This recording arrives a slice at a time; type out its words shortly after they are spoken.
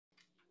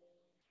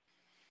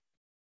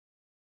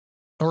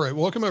All right,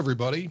 welcome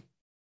everybody.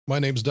 My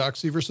name is Doc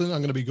Severson.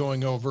 I'm going to be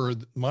going over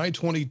my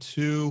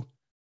 22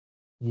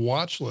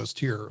 watch list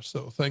here.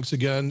 So thanks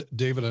again,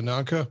 David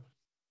Ananka,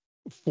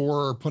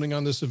 for putting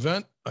on this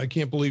event. I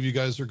can't believe you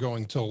guys are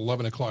going till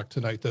 11 o'clock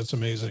tonight. That's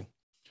amazing.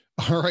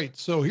 All right,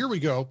 so here we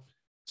go.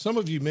 Some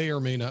of you may or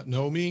may not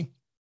know me.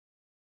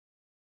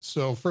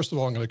 So first of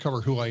all, I'm going to cover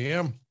who I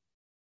am.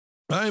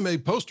 I'm a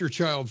poster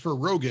child for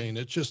Rogaine.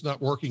 It's just not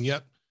working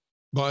yet,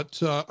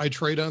 but I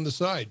trade on the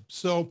side.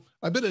 So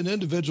I've been an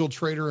individual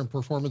trader and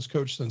performance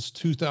coach since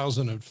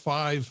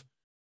 2005.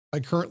 I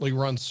currently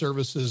run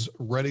services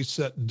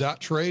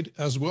ReadySet.trade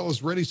as well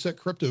as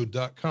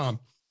ReadySet.Crypto.com.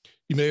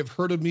 You may have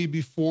heard of me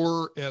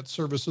before at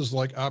services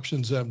like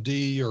Options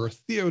MD or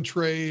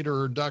TheoTrade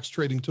or Docs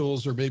Trading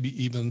Tools, or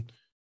maybe even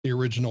the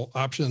original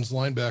Options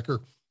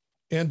Linebacker.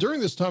 And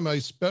during this time, my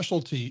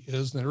specialty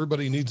is, and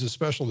everybody needs a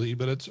specialty,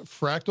 but it's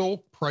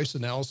fractal price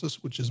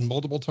analysis, which is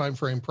multiple time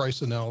frame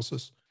price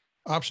analysis,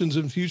 options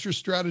and future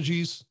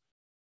strategies.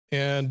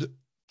 And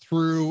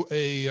through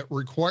a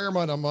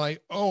requirement on my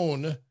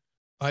own,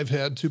 I've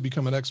had to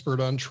become an expert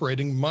on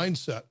trading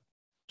mindset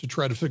to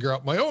try to figure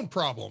out my own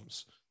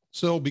problems.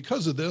 So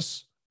because of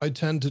this, I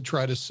tend to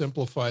try to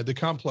simplify the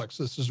complex.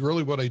 This is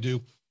really what I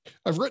do.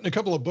 I've written a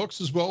couple of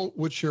books as well,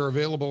 which are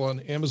available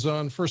on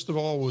Amazon. First of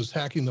all was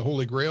Hacking the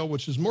Holy Grail,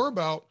 which is more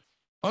about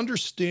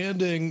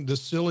understanding the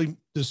silly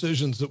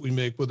decisions that we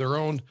make with our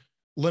own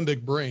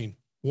limbic brain,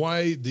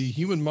 why the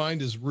human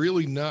mind is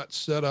really not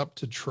set up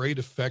to trade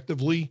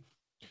effectively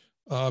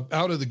out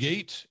of the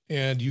gate,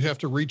 and you have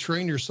to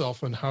retrain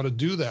yourself on how to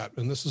do that.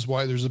 And this is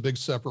why there's a big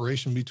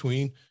separation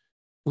between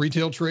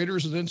retail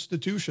traders and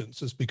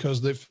institutions. It's because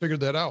they've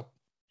figured that out.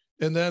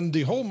 And then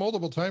the whole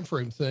multiple time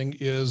frame thing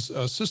is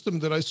a system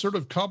that I sort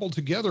of cobbled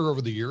together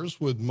over the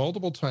years with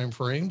multiple time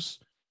frames,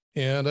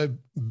 and I've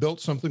built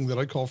something that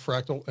I call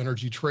fractal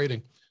energy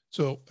trading.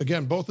 So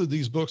again, both of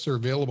these books are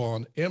available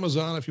on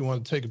Amazon if you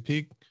want to take a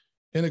peek.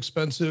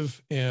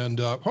 Inexpensive and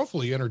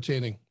hopefully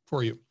entertaining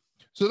for you.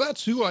 So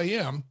that's who I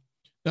am.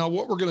 Now,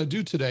 what we're going to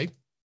do today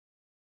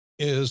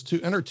is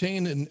to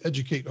entertain and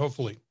educate,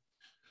 hopefully.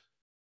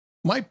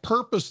 My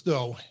purpose,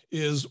 though,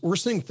 is we're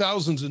seeing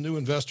thousands of new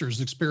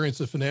investors experience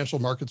the financial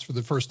markets for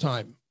the first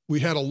time. We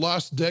had a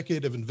lost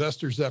decade of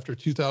investors after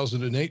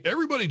 2008.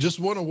 Everybody just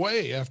went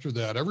away after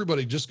that.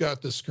 Everybody just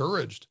got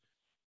discouraged.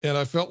 And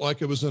I felt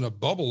like I was in a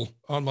bubble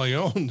on my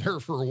own there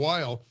for a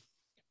while.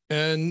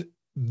 And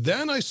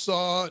then I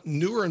saw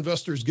newer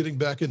investors getting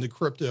back into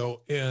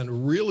crypto.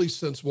 And really,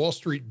 since Wall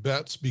Street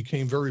bets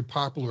became very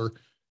popular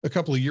a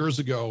couple of years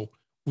ago,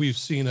 we've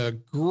seen a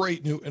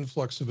great new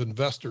influx of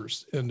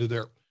investors into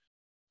there.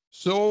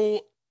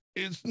 So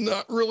it's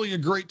not really a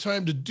great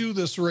time to do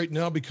this right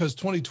now because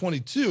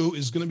 2022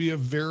 is going to be a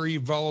very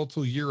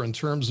volatile year in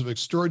terms of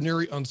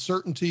extraordinary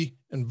uncertainty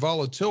and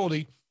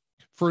volatility.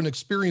 For an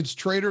experienced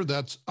trader,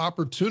 that's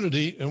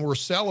opportunity, and we're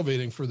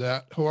salivating for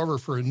that. However,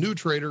 for a new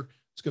trader,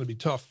 it's going to be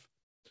tough.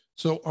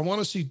 So I want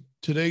to see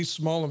today's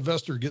small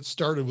investor get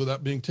started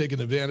without being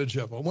taken advantage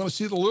of. I want to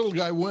see the little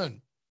guy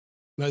win.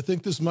 And I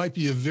think this might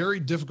be a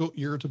very difficult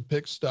year to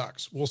pick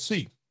stocks. We'll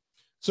see.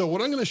 So what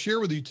I'm going to share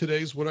with you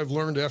today is what I've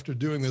learned after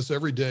doing this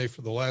every day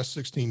for the last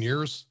 16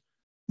 years.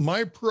 My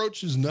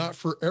approach is not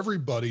for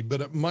everybody,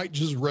 but it might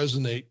just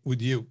resonate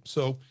with you.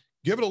 So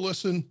give it a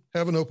listen,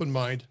 have an open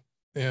mind,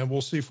 and we'll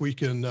see if we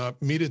can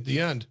meet at the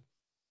end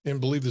and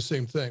believe the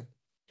same thing.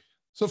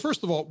 So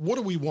first of all, what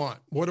do we want?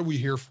 What are we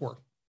here for?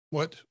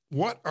 What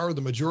are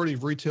the majority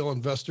of retail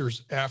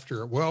investors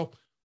after? Well,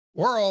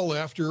 we're all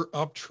after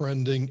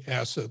uptrending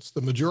assets. The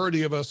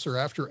majority of us are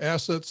after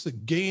assets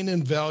that gain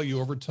in value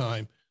over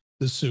time.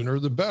 The sooner,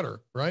 the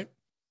better, right?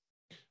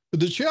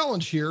 But the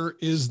challenge here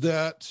is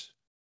that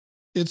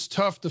it's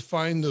tough to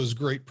find those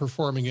great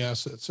performing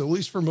assets. At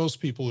least for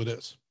most people, it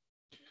is.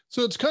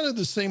 So it's kind of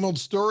the same old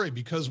story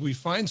because we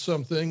find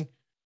something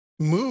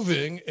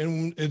moving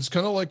and it's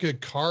kind of like a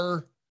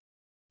car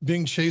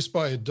being chased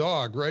by a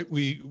dog, right?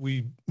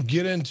 We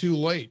get in too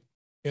late.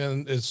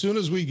 And as soon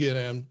as we get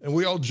in, and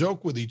we all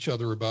joke with each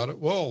other about it,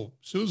 well,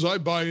 as soon as I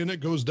buy in,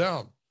 it goes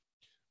down,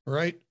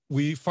 right?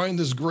 We find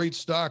this great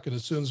stock, and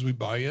as soon as we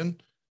buy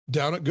in,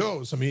 down it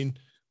goes. I mean,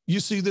 you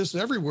see this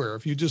everywhere.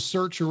 If you just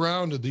search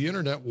around at the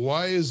internet,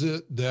 why is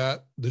it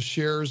that the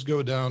shares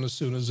go down as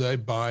soon as I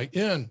buy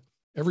in?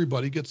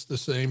 Everybody gets the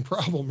same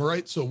problem,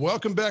 right? So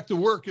welcome back to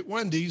work at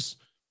Wendy's,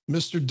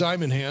 Mr.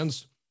 Diamond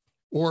Hands,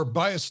 or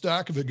buy a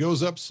stock. If it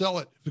goes up, sell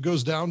it. If it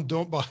goes down,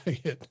 don't buy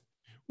it,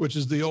 which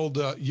is the old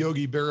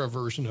Yogi Berra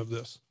version of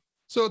this.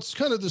 So it's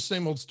kind of the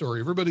same old story.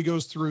 Everybody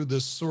goes through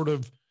this sort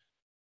of,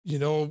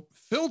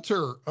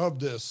 filter of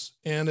this,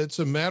 and it's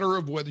a matter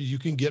of whether you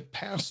can get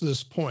past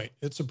this point.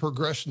 It's a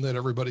progression that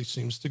everybody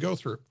seems to go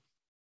through.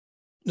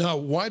 Now,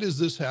 why does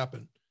this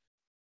happen?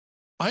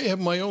 I have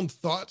my own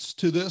thoughts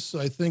to this.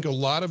 I think a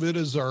lot of it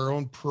is our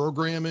own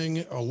programming.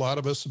 A lot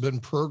of us have been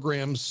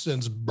programmed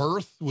since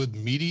birth with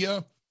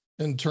media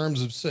in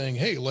terms of saying,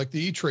 hey, like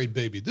the E-Trade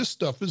baby, this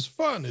stuff is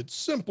fun. It's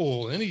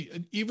simple.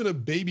 Even a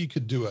baby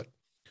could do it.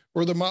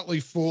 Or the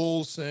Motley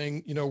Fool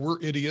saying,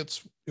 we're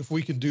idiots. If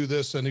we can do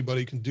this,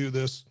 anybody can do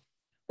this.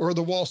 or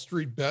the Wall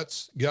Street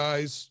bets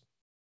guys,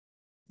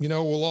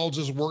 we'll all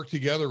just work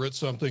together at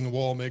something and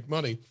we'll all make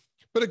money.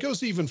 But it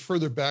goes even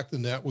further back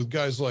than that with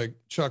guys like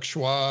Chuck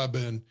Schwab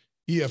and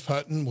E.F.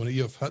 Hutton. When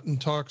E.F. Hutton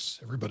talks,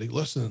 everybody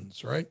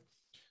listens, right?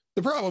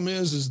 The problem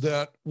is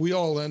that we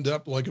all end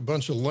up like a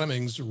bunch of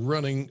lemmings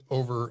running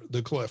over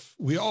the cliff.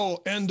 We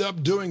all end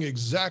up doing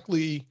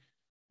exactly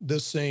the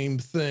same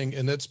thing.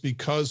 And that's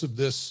because of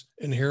this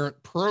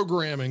inherent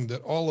programming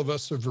that all of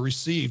us have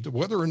received,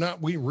 whether or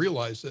not we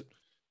realize it.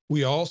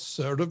 We all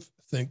sort of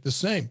think the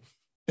same.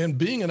 And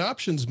being an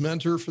options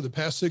mentor for the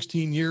past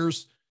 16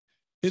 years,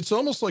 it's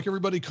almost like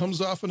everybody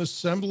comes off an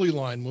assembly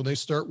line when they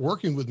start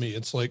working with me.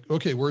 It's like,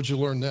 okay, where'd you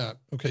learn that?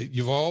 Okay,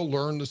 you've all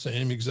learned the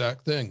same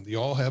exact thing.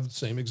 You all have the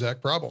same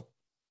exact problem.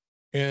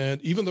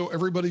 And even though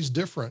everybody's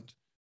different,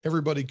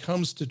 everybody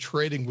comes to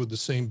trading with the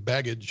same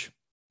baggage.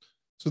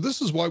 So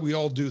this is why we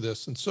all do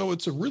this. And so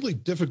it's a really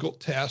difficult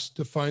task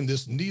to find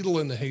this needle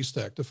in the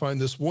haystack, to find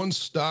this one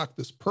stock,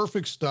 this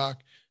perfect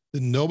stock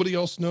that nobody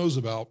else knows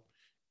about,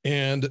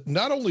 and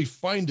not only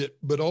find it,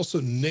 but also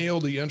nail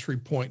the entry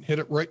point, hit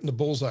it right in the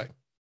bullseye.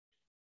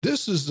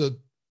 This is a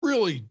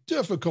really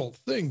difficult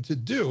thing to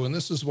do, and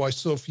this is why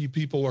so few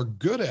people are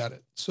good at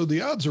it. So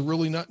the odds are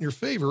really not in your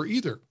favor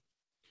either.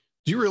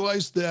 Do you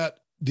realize that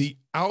the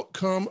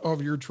outcome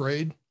of your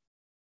trade,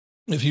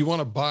 if you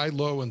want to buy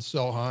low and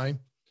sell high,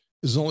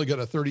 is only got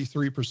a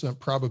 33%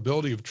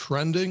 probability of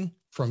trending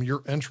from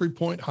your entry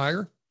point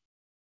higher?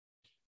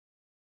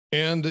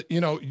 And,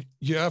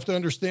 you have to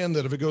understand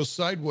that if it goes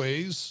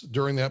sideways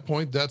during that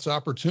point, that's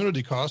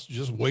opportunity cost,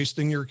 just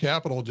wasting your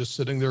capital, just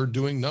sitting there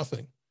doing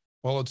nothing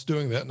while it's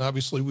doing that. And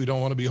obviously we don't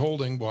want to be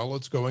holding while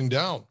it's going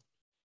down,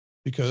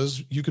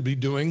 because you could be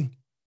doing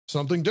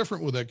something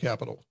different with that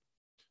capital.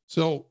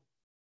 So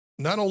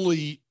not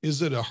only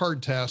is it a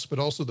hard task, but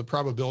also the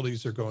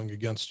probabilities are going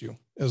against you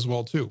as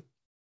well too.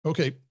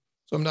 Okay,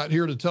 so I'm not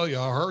here to tell you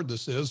how hard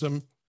this is.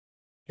 I'm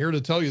here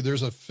to tell you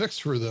there's a fix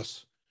for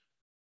this.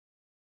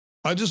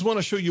 I just want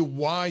to show you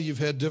why you've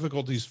had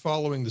difficulties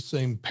following the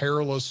same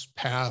perilous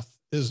path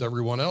as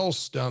everyone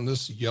else down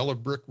this yellow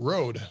brick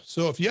road.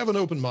 So if you have an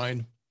open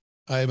mind,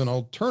 I have an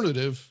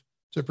alternative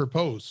to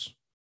propose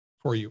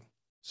for you.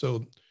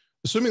 So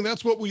assuming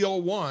that's what we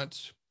all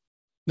want.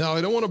 Now,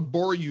 I don't want to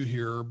bore you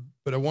here,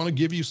 but I want to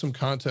give you some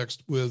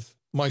context with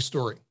my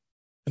story.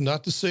 And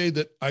not to say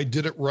that I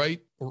did it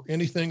right or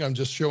anything. I'm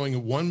just showing you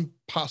one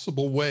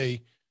possible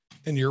way,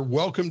 and you're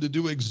welcome to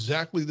do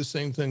exactly the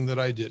same thing that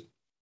I did.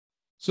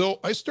 So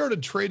I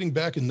started trading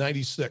back in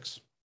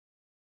 '96,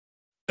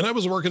 and I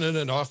was working in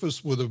an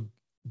office with a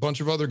bunch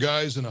of other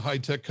guys in a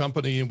high-tech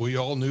company, and we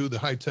all knew the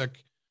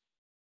high-tech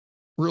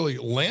really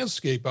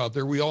landscape out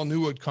there. We all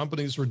knew what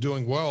companies were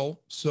doing well.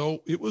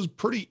 So it was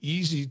pretty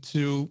easy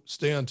to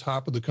stay on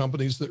top of the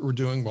companies that were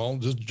doing well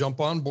and just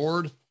jump on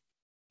board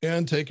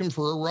and take them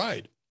for a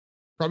ride.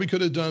 Probably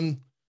could have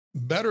done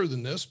better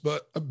than this,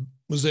 but I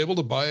was able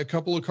to buy a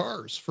couple of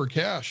cars for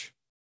cash.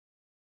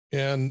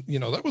 And,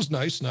 that was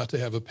nice not to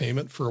have a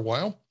payment for a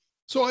while.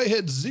 So I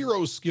had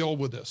zero skill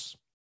with this.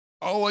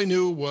 All I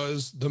knew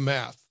was the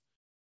math,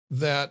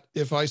 that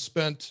if I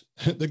spent,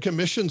 the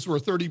commissions were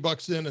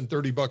 $30 in and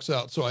 $30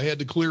 out. So I had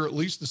to clear at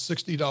least a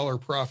 $60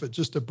 profit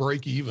just to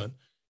break even.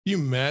 You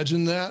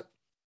imagine that?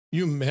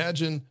 You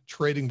imagine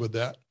trading with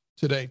that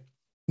today?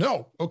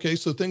 No. Okay.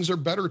 So things are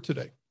better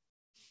today.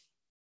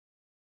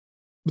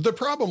 But the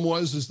problem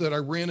is that I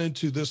ran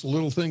into this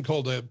little thing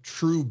called a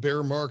true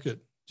bear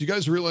market. Do you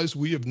guys realize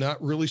we have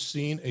not really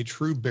seen a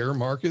true bear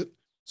market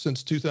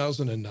since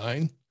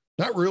 2009?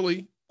 Not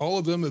really. All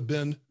of them have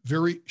been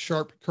very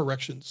sharp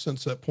corrections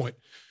since that point.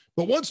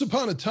 But once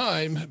upon a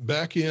time,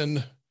 back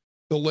in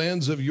the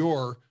lands of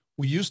yore,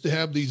 we used to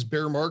have these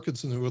bear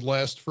markets, and they would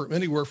last for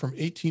anywhere from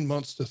 18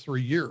 months to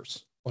 3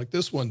 years, like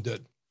this one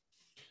did.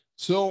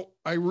 So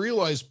I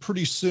realized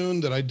pretty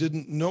soon that I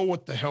didn't know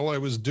what the hell I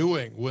was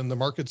doing when the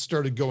market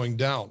started going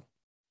down,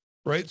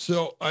 right?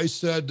 So I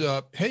said,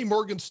 hey,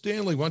 Morgan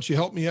Stanley, why don't you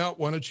help me out?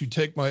 Why don't you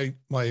take my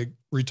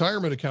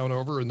retirement account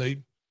over? And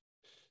they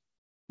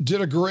did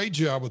a great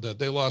job with that.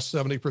 They lost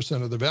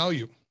 70% of the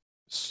value.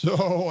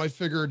 So I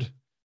figured,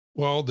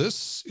 well,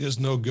 this is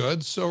no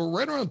good. So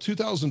right around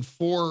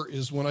 2004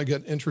 is when I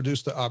got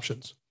introduced to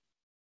options.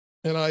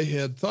 And I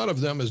had thought of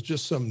them as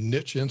just some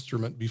niche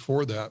instrument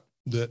before that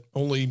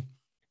only,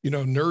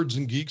 nerds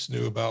and geeks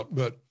knew about,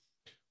 but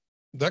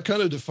that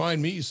kind of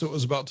defined me. So it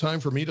was about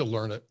time for me to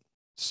learn it.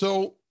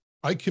 So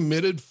I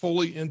committed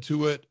fully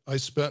into it. I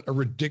spent a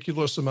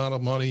ridiculous amount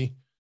of money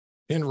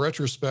in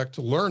retrospect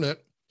to learn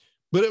it.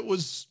 But it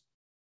was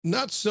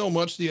not so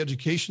much the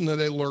education that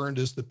I learned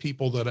as the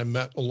people that I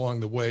met along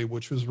the way,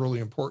 which was really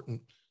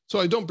important. So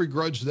I don't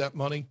begrudge that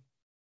money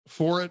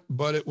for it,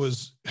 but it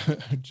was,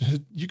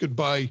 you could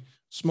buy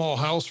small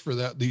house for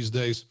that these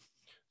days.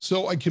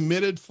 So I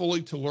committed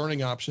fully to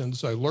learning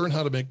options. I learned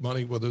how to make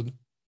money, whether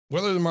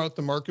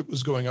the market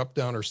was going up,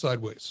 down, or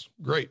sideways.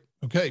 Great.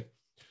 Okay.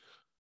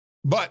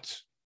 But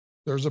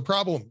there's a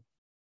problem.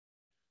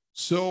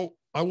 So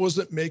I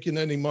wasn't making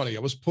any money. I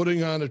was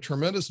putting on a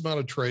tremendous amount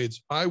of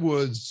trades. I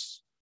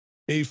was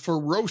A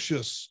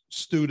ferocious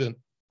student,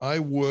 I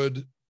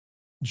would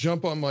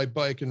jump on my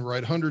bike and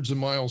ride hundreds of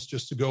miles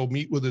just to go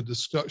meet with a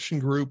discussion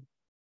group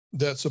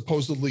that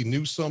supposedly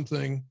knew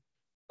something.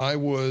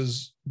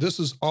 This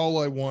is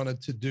all I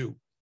wanted to do.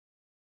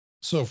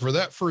 So for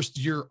that first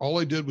year, all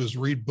I did was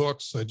read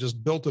books. I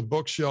just built a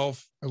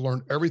bookshelf. I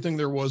learned everything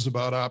there was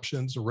about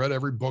options. I read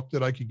every book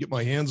that I could get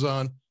my hands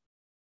on,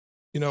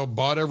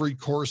 bought every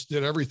course,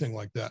 did everything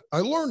like that. I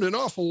learned an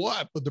awful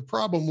lot, but the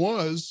problem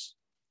was,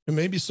 and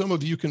maybe some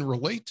of you can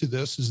relate to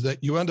this, is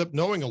that you end up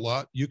knowing a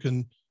lot. You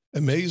can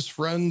amaze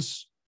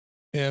friends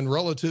and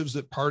relatives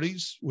at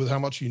parties with how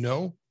much you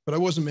know, but I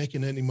wasn't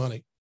making any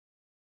money.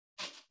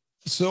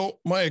 So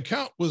my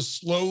account was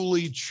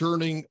slowly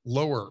churning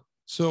lower.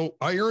 So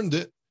I earned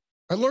it.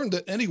 I learned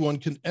that anyone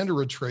can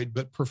enter a trade,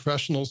 but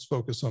professionals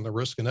focus on the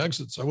risk and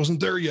exits. I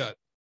wasn't there yet.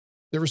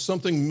 There was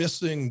something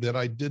missing that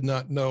I did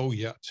not know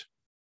yet.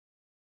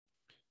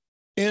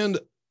 And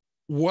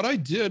what I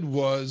did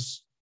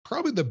was,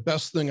 probably the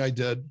best thing I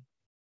did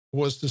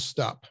was to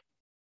stop.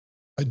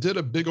 I did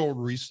a big old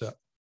reset.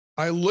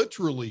 I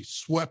literally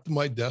swept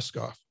my desk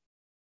off.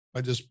 I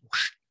just,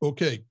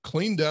 okay,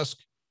 clean desk,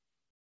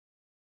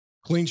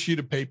 clean sheet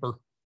of paper.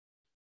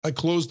 I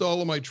closed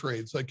all of my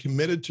trades. I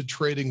committed to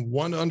trading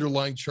one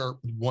underlying chart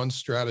with one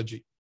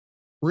strategy.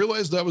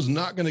 Realized I was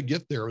not going to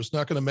get there. I was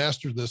not going to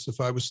master this if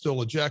I was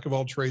still a jack of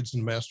all trades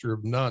and master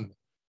of none.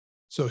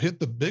 So hit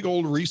the big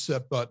old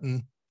reset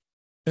button.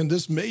 And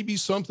this may be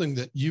something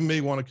that you may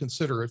want to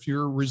consider. If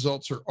your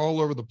results are all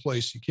over the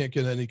place, you can't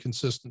get any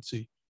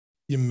consistency,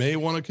 you may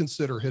want to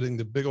consider hitting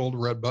the big old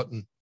red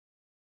button.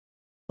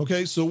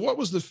 Okay, so what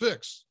was the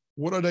fix?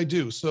 What did I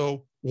do?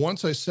 So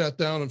once I sat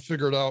down and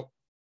figured out,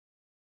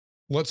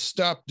 let's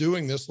stop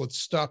doing this, let's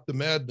stop the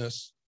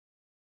madness,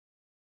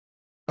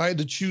 I had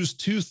to choose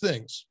two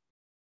things.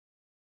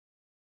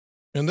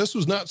 And this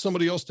was not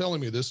somebody else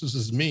telling me this. This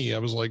is me. I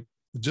was like,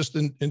 just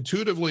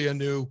intuitively, I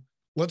knew,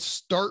 let's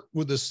start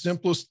with the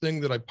simplest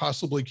thing that I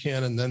possibly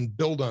can and then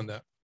build on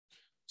that.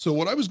 So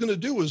what I was going to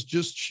do was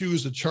just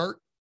choose a chart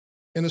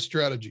and a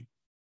strategy.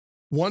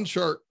 One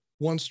chart,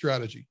 one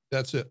strategy.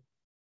 That's it.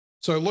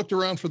 So I looked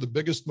around for the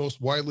biggest,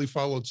 most widely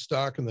followed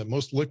stock and the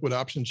most liquid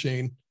option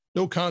chain.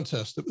 No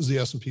contest. It was the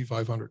S&P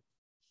 500.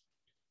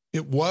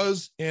 It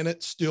was, and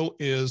it still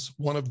is,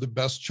 one of the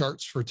best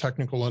charts for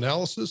technical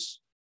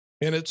analysis,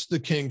 and it's the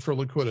king for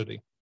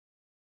liquidity.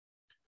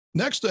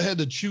 Next, I had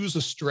to choose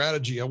a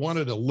strategy. I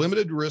wanted a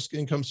limited risk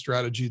income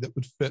strategy that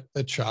would fit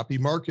a choppy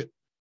market.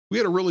 We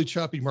had a really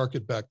choppy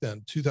market back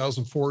then,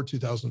 2004,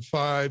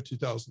 2005,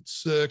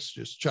 2006,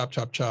 just chop,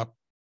 chop, chop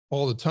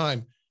all the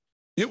time.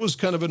 It was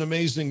kind of an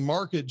amazing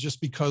market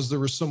just because there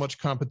was so much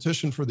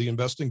competition for the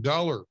investing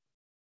dollar.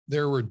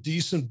 There were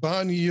decent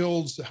bond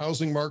yields. The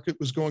housing market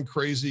was going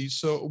crazy.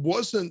 So it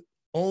wasn't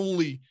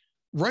only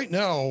right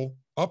now,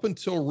 up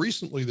until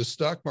recently, the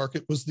stock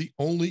market was the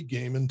only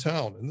game in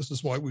town. And this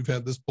is why we've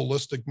had this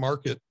ballistic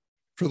market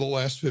for the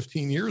last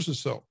 15 years or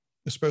so,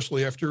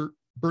 especially after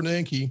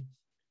Bernanke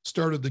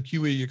started the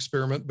QE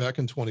experiment back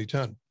in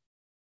 2010.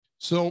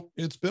 So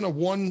it's been a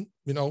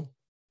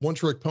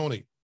one-trick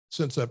pony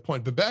since that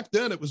point. But back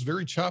then it was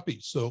very choppy.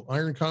 So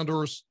iron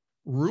condors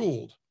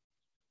ruled.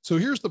 So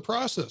here's the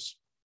process.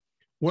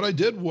 What I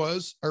did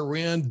was I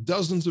ran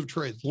dozens of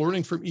trades,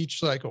 learning from each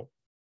cycle.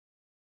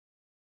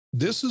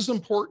 This is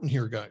important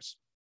here, guys.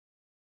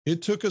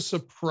 It took a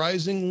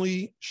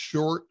surprisingly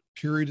short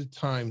period of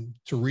time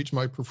to reach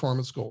my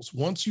performance goals.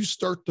 Once you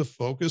start to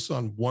focus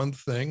on one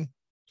thing,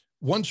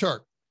 one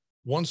chart,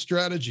 one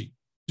strategy,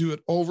 do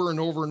it over and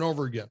over and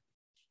over again.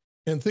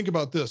 And think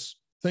about this.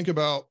 Think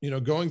about,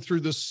 going through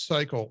this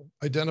cycle,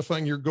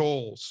 identifying your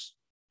goals,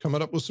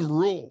 coming up with some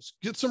rules,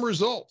 get some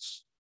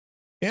results,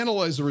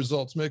 analyze the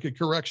results, make a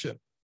correction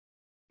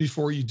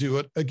before you do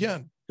it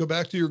again. Go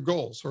back to your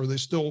goals. Are they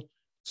still?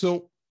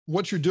 So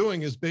what you're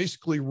doing is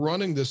basically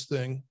running this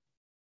thing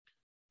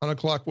on a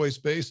clockwise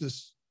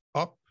basis,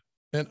 up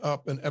and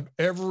up, and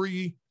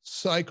every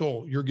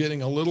cycle, you're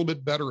getting a little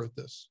bit better at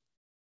this.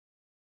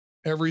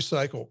 Every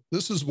cycle.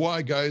 This is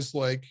why guys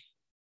like,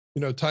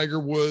 Tiger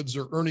Woods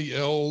or Ernie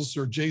Els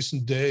or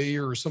Jason Day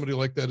or somebody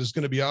like that is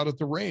going to be out at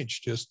the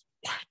range, just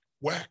whack,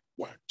 whack,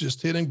 whack,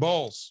 just hitting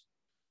balls.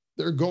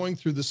 They're going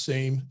through the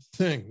same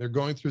thing. They're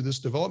going through this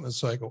development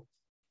cycle.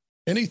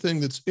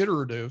 Anything that's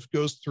iterative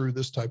goes through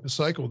this type of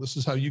cycle. This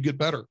is how you get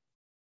better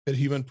at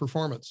human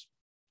performance.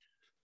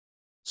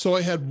 So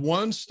I had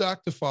one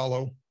stock to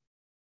follow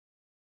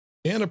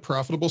and a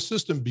profitable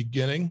system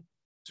beginning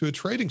to a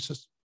trading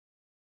system.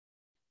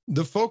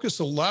 The focus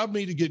allowed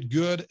me to get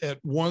good at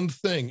one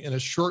thing in a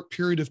short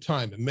period of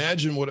time.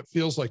 Imagine what it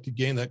feels like to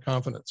gain that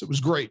confidence. It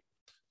was great.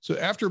 So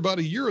after about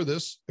a year of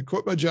this, I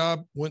quit my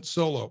job, went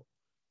solo.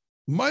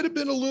 Might have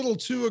been a little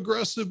too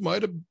aggressive,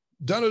 might have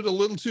done it a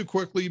little too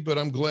quickly, but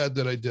I'm glad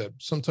that I did.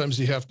 Sometimes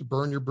you have to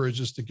burn your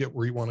bridges to get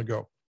where you want to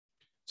go.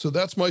 So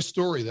that's my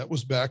story. That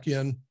was back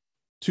in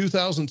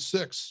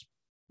 2006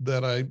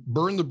 that I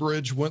burned the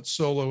bridge, went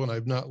solo, and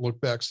I've not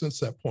looked back since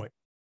that point.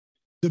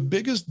 The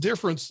biggest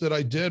difference that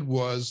I did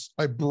was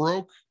I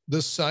broke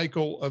this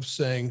cycle of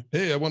saying,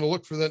 hey, I want to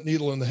look for that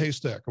needle in the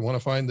haystack. I want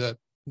to find that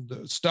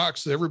the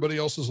stocks that everybody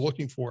else is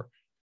looking for.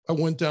 I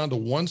went down to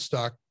one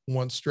stock,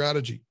 one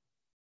strategy.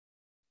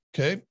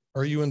 Okay,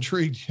 are you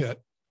intrigued yet?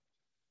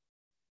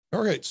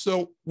 All right,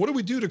 so what do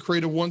we do to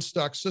create a one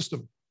stock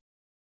system?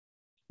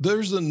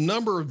 There's a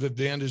number of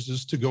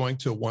advantages to going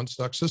to a one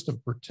stock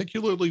system,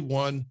 particularly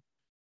one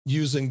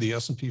using the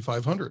S&P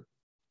 500.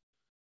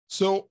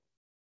 So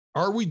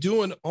are we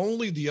doing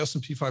only the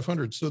S&P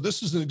 500? So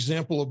this is an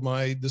example of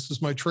this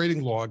is my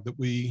trading log that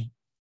we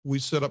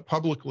set up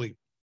publicly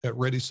at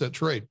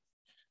ReadySet.trade.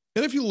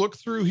 And if you look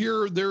through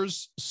here,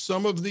 there's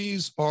some of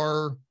these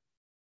are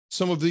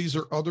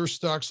other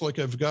stocks. Like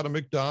I've got a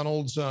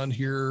McDonald's on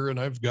here, and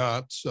I've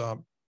got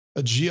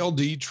a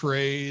GLD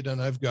trade,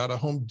 and I've got a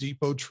Home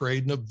Depot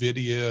trade,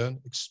 NVIDIA,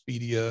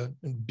 Expedia,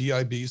 and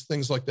BIBs,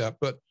 things like that.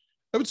 But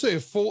I would say a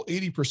full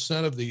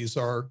 80% of these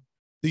are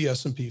the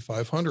S&P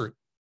 500.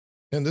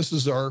 And this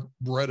is our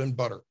bread and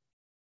butter.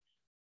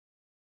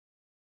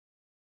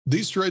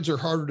 These trades are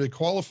harder to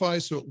qualify,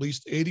 so at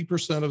least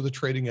 80% of the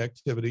trading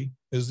activity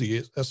is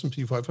the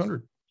S&P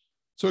 500.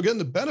 So again,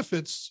 the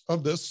benefits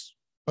of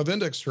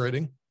index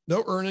trading: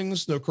 no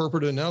earnings, no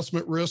corporate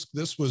announcement risk.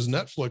 This was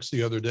Netflix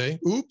the other day.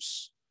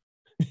 Oops.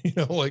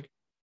 Like,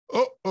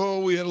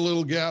 we had a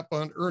little gap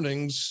on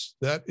earnings.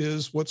 That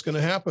is what's going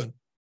to happen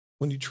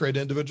when you trade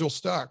individual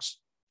stocks.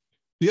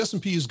 The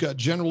S&P has got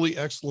generally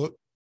excellent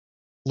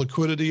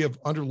liquidity of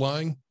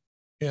underlying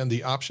and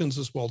the options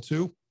as well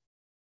too.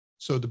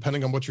 So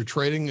depending on what you're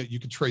trading, you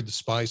could trade the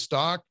SPY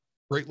stock,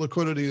 great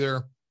liquidity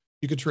there.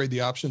 You could trade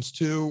the options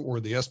too, or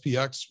the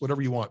SPX,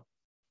 whatever you want.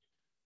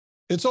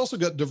 It's also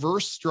got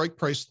diverse strike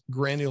price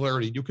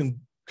granularity. You can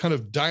kind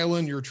of dial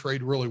in your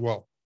trade really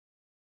well.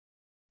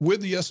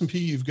 With the S&P,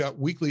 you've got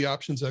weekly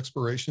options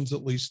expirations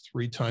at least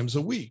 3 times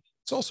a week.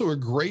 It's also a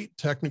great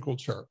technical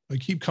chart. I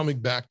keep coming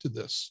back to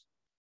this.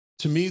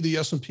 To me, the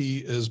S&P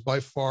is by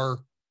far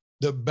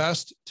the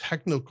best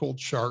technical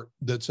chart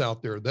that's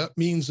out there. That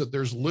means that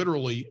there's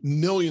literally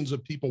millions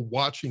of people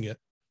watching it,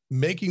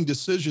 making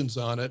decisions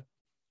on it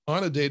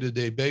on a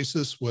day-to-day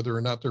basis, whether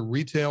or not they're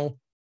retail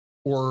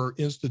or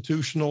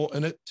institutional,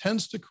 and it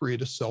tends to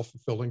create a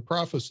self-fulfilling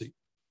prophecy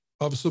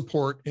of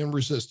support and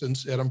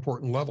resistance at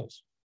important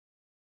levels.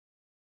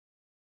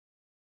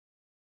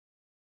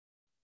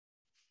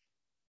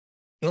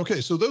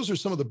 Okay, so those are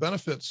some of the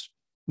benefits.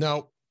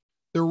 Now,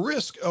 the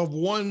risk of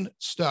one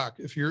stock,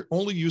 if you're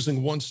only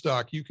using one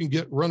stock, you can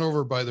get run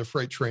over by the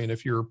freight train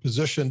if you're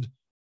positioned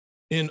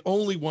in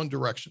only one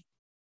direction.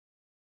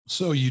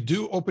 So you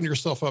do open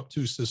yourself up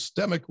to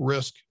systemic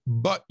risk,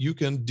 but you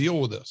can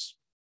deal with this,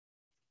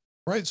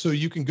 right? So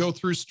you can go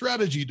through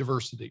strategy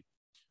diversity.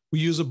 We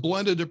use a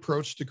blended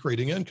approach to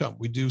creating income.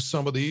 We do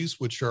some of these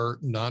which are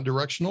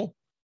non-directional.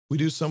 We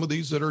do some of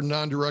these that are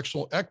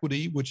non-directional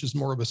equity, which is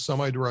more of a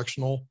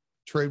semi-directional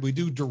trade. We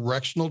do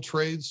directional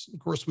trades. Of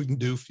course, we can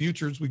do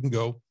futures. We can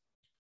go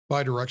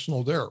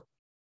bi-directional there.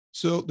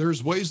 So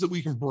there's ways that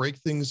we can break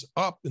things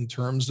up in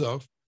terms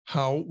of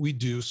how we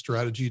do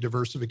strategy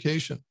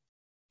diversification.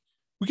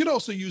 We can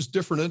also use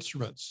different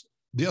instruments.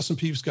 The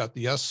S&P's got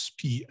the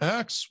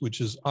SPX, which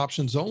is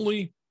options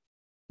only,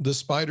 the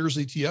Spiders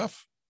ETF,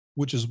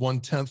 which is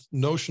 1/10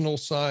 notional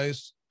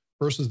size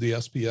versus the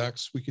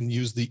SPX. We can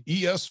use the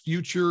ES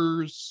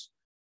futures,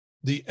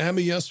 the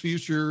MES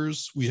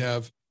futures. We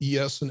have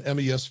ES and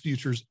MES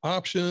futures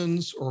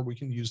options, or we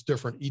can use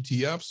different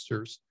ETFs.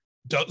 There's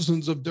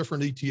dozens of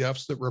different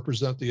ETFs that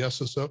represent the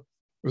SSO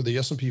or the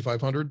S&P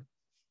 500.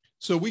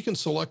 So we can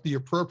select the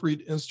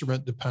appropriate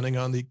instrument depending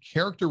on the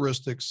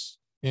characteristics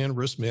and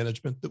risk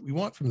management that we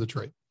want from the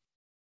trade.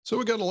 So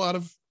we got a lot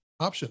of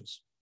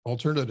options,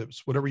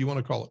 alternatives, whatever you want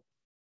to call it.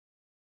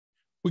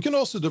 We can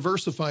also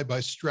diversify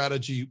by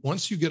strategy.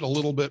 Once you get a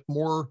little bit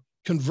more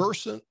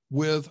conversant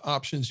with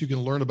options, you can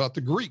learn about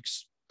the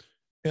Greeks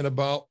and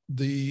about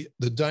the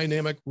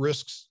dynamic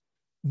risks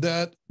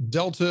that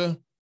delta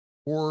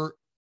or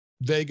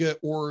vega,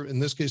 or in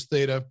this case,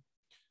 theta.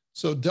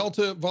 So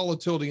delta,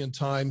 volatility, and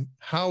time,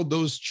 how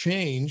those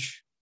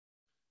change.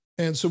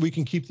 And so we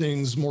can keep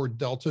things more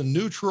delta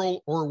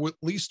neutral, or at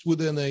least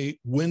within a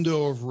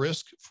window of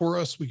risk for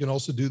us. We can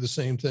also do the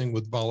same thing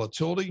with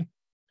volatility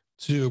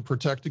to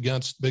protect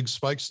against big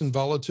spikes in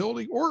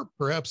volatility, or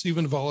perhaps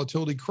even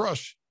volatility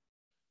crush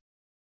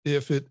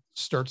if it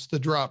starts to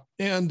drop.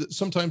 And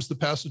sometimes the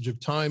passage of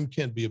time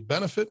can be a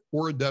benefit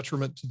or a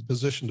detriment to the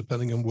position,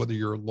 depending on whether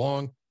you're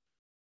long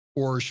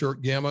or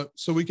short gamma.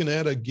 So we can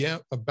add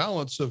a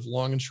balance of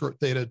long and short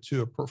theta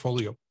to a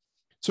portfolio.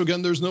 So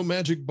again, there's no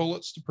magic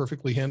bullets to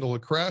perfectly handle a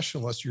crash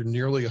unless you're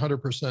nearly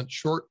 100%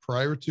 short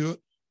prior to it.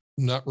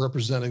 I'm not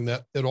representing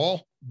that at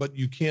all, but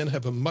you can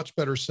have a much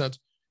better sense.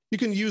 You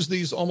can use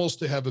these almost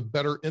to have a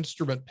better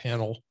instrument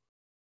panel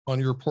on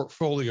your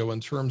portfolio in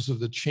terms of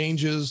the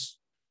changes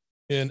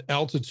in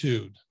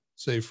altitude,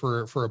 say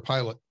for a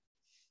pilot.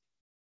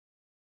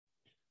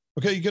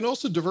 Okay, you can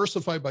also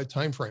diversify by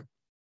time frame.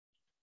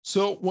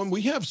 So when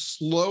we have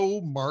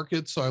slow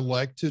markets, I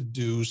like to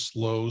do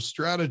slow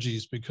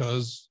strategies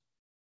because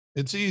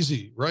It's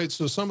easy, right?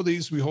 So some of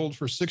these we hold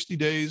for 60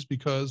 days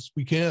because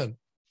we can,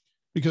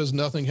 because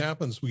nothing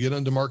happens. We get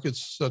into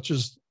markets such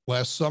as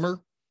last summer,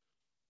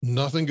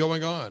 nothing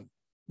going on.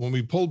 When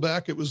we pulled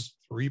back, it was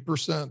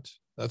 3%.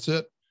 That's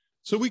it.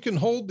 So we can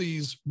hold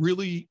these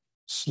really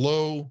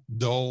slow,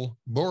 dull,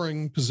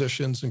 boring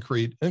positions and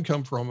create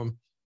income from them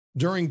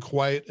during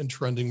quiet and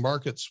trending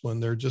markets when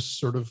they're just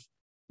sort of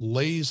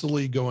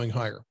lazily going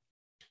higher,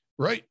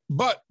 right?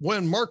 But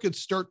when markets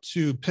start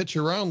to pitch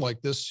around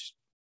like this,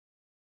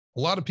 a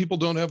lot of people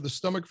don't have the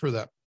stomach for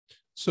that.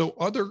 So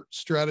other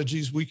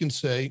strategies, we can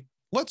say,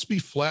 let's be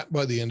flat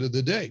by the end of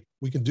the day.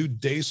 We can do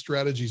day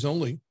strategies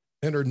only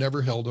and are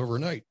never held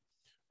overnight.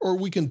 Or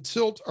we can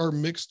tilt our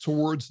mix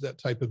towards that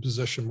type of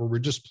position where we're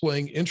just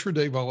playing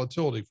intraday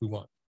volatility if we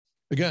want.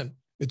 Again,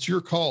 it's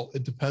your call.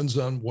 It depends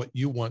on what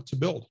you want to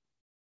build.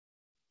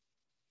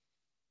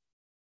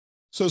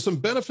 So some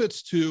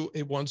benefits to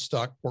a one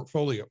stock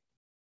portfolio.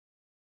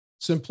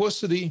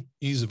 Simplicity,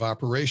 ease of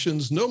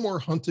operations, no more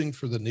hunting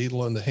for the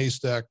needle in the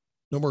haystack,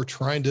 no more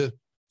trying to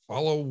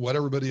follow what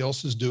everybody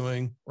else is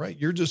doing, right?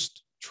 You're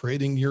just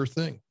trading your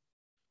thing.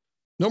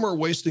 No more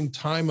wasting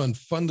time on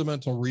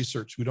fundamental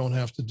research. We don't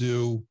have to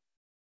do,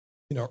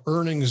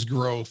 earnings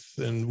growth,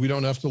 and we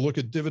don't have to look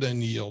at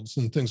dividend yields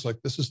and things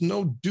like this. There's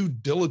no due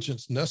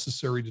diligence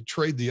necessary to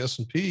trade the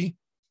S&P.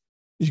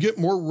 You get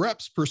more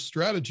reps per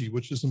strategy,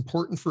 which is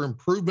important for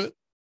improvement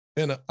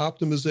and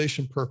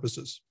optimization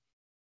purposes.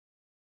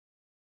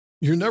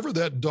 You're never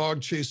that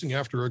dog chasing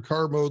after a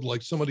car mode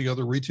like some of the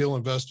other retail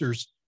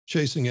investors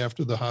chasing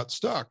after the hot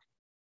stock.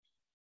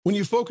 When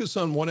you focus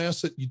on one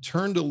asset, you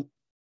tend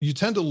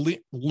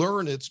to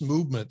learn its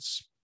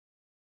movements,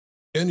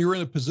 and you're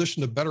in a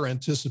position to better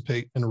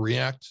anticipate and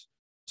react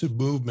to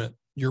movement.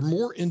 You're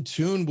more in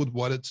tune with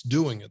what it's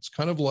doing. It's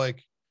kind of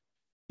like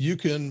you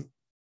can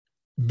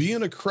be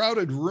in a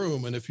crowded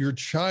room, and if your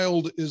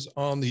child is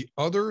on the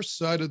other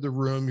side of the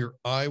room, your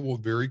eye will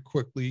very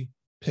quickly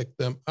pick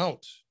them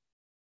out,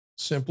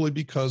 simply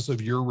because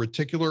of your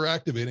reticular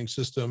activating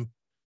system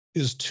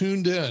is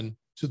tuned in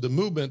to the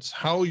movements,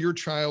 how your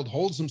child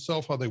holds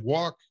himself, how they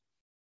walk,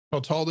 how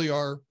tall they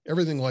are,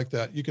 everything like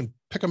that. You can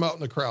pick them out in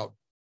the crowd.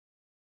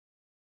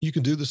 You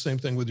can do the same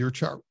thing with your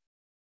chart.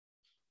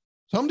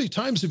 So how many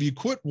times have you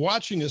quit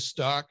watching a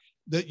stock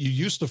that you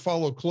used to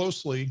follow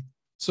closely?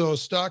 So a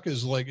stock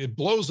is like, it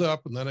blows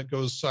up and then it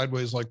goes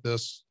sideways like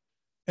this.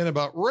 And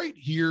about right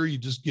here, you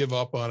just give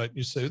up on it.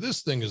 You say,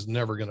 this thing is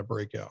never going to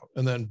break out.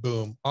 And then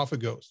boom, off it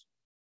goes.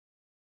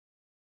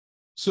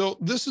 So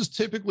this is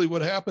typically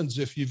what happens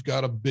if you've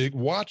got a big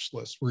watch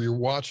list where you're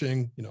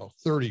watching,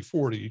 30,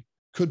 40,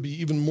 could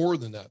be even more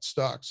than that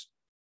stocks.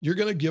 You're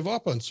going to give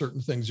up on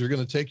certain things. You're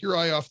going to take your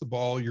eye off the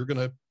ball. You're going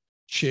to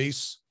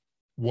chase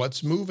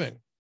what's moving.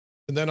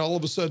 And then all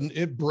of a sudden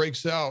it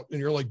breaks out and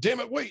you're like, damn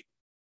it, wait,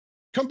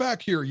 come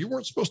back here. You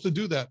weren't supposed to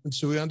do that. And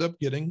so we end up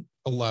getting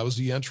a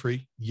lousy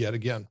entry yet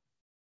again.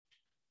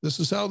 This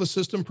is how the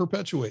system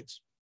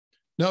perpetuates.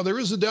 Now, there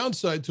is a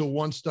downside to a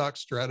one stock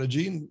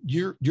strategy, and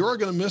you're going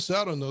to miss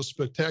out on those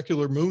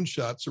spectacular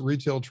moonshots that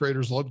retail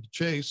traders love to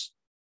chase.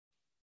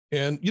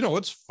 And,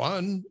 it's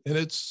fun and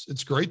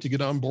it's great to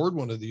get on board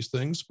one of these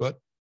things, but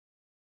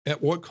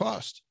at what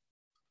cost?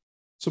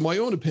 So my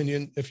own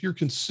opinion, if you're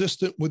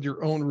consistent with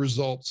your own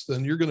results,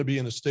 then you're going to be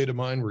in a state of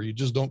mind where you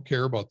just don't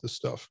care about this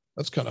stuff.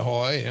 That's kind of how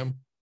I am.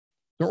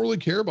 Don't really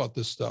care about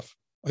this stuff.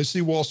 I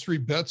see Wall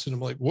Street bets and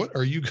I'm like, what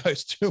are you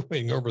guys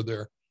doing over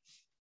there?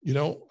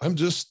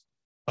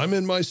 I'm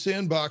in my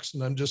sandbox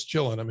and I'm just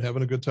chilling. I'm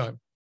having a good time.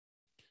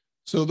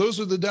 So those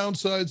are the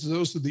downsides.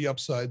 Those are the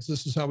upsides.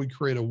 This is how we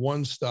create a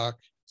one stock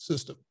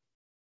system.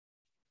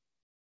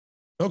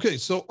 Okay,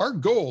 so our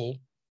goal,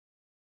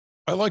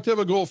 I like to have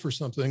a goal for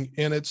something,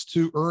 and it's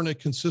to earn a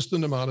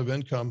consistent amount of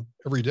income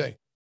every day.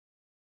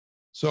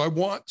 So I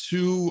want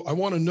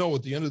to know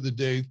at the end of the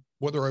day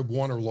whether I've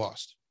won or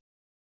lost.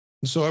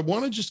 And so I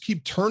want to just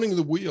keep turning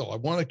the wheel. I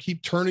want to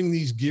keep turning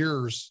these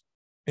gears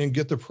and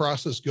get the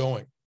process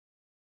going.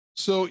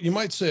 So you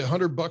might say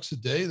 $100 a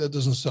day. That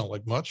doesn't sound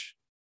like much.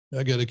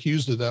 I get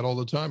accused of that all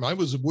the time. I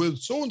was with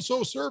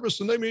so-and-so service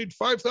and they made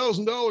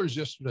 $5,000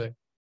 yesterday.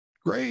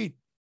 Great.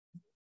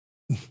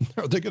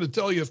 Are they going to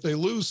tell you if they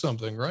lose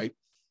something, right?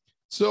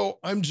 So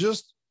I'm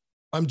just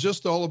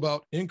all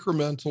about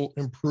incremental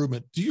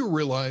improvement. Do you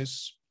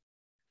realize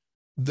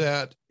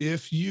that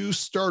if you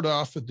start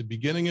off at the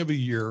beginning of a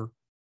year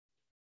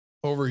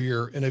over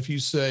here, and if you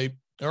say,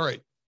 all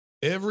right,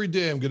 every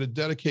day I'm going to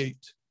dedicate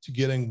to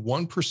getting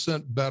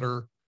 1%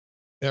 better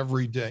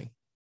every day.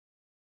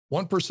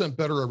 1%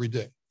 better every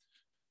day.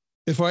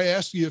 If I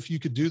asked you if you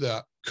could do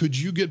that, could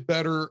you get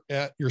better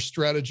at your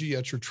strategy,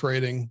 at your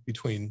trading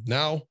between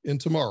now and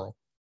tomorrow?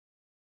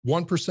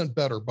 1%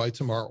 better by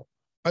tomorrow.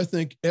 I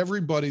think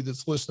everybody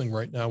that's listening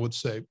right now would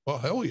say, well,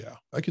 hell yeah,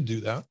 I could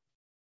do that.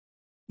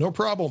 No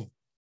problem.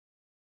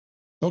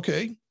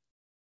 Okay,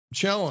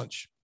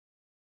 challenge.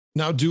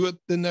 Now do it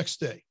the next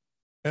day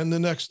and the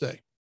next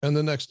day and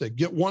the next day.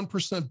 Get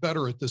 1%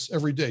 better at this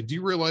every day. Do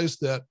you realize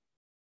that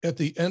at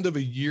the end of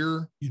a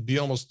year, you'd be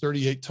almost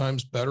 38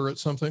 times better at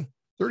something?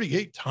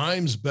 38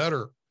 times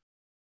better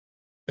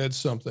at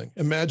something.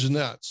 Imagine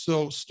that.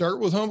 So start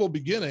with humble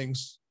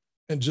beginnings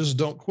and just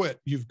don't quit.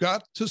 You've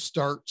got to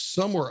start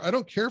somewhere. I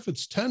don't care if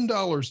it's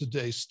 $10 a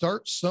day,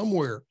 start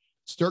somewhere.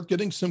 Start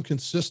getting some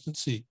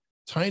consistency.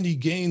 Tiny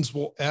gains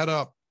will add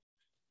up.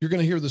 You're going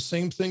to hear the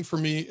same thing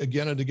from me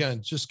again and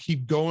again. Just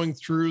keep going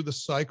through the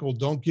cycle.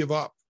 Don't give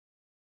up.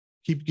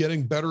 Keep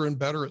getting better and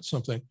better at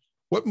something.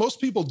 What most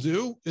people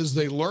do is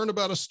they learn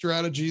about a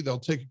strategy. They'll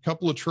take a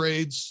couple of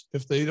trades.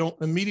 If they don't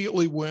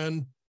immediately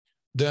win,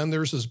 then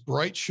there's this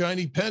bright,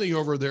 shiny penny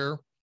over there.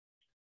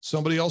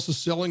 Somebody else is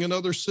selling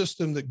another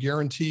system that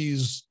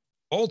guarantees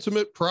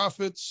ultimate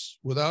profits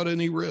without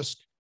any risk.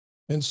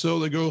 And so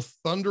they go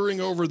thundering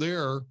over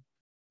there,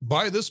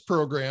 buy this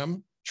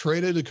program,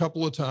 trade it a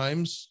couple of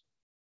times,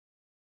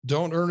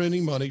 don't earn any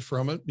money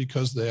from it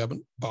because they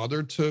haven't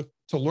bothered to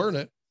learn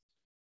it.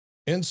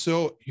 And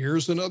so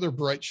here's another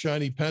bright,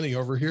 shiny penny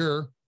over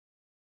here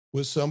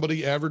with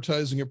somebody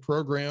advertising a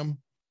program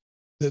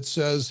that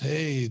says,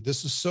 hey,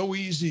 this is so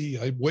easy.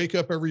 I wake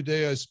up every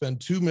day, I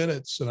spend 2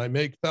 minutes and I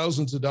make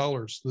thousands of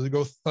dollars. So they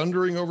go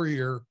thundering over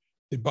here,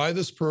 they buy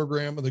this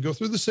program and they go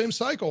through the same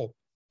cycle.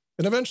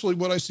 And eventually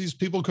what I see is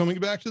people coming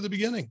back to the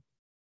beginning.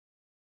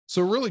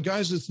 So really,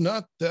 guys, it's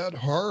not that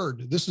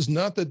hard. This is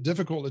not that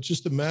difficult. It's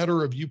just a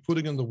matter of you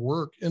putting in the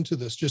work into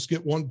this. Just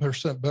get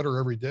 1% better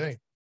every day.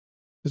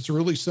 It's a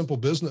really simple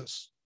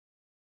business,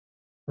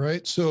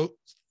 right? So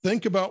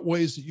think about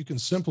ways that you can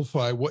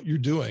simplify what you're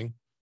doing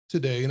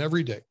today and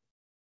every day.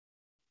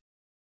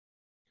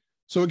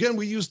 So again,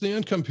 we use the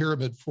income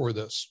pyramid for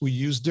this. We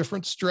use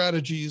different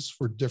strategies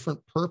for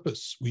different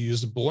purpose. We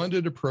use a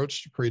blended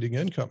approach to creating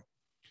income.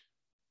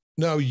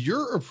 Now,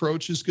 your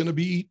approach is going to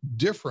be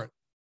different.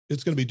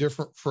 It's going to be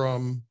different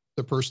from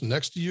the person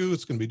next to you.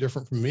 It's going to be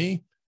different from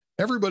me.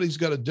 Everybody's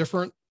got a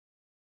different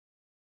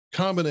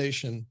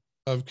combination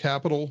of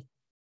capital,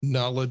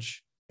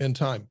 knowledge, and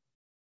time.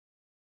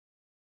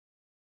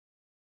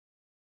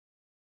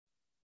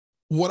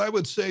 What I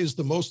would say is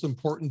the most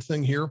important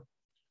thing here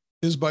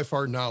is by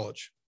far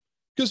knowledge,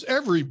 because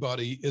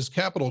everybody is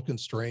capital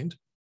constrained.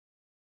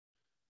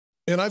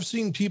 And I've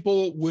seen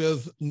people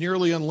with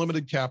nearly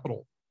unlimited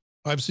capital.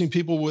 I've seen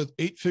people with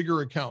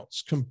 8-figure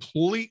accounts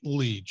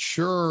completely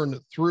churn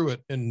through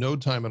it in no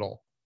time at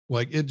all.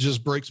 Like, it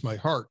just breaks my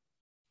heart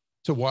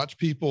to watch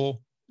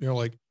people,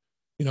 like,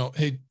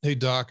 hey,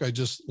 Doc, I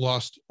just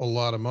lost a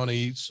lot of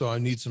money, so I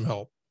need some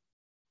help.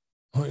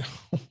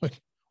 Like,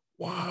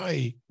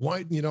 why?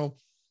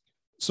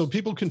 So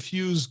people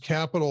confuse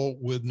capital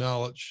with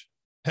knowledge.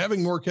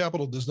 Having more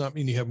capital does not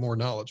mean you have more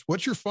knowledge.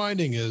 What you're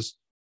finding is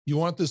you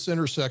want this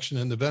intersection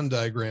in the Venn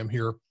diagram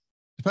here,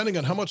 depending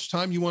on how much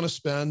time you want to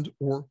spend,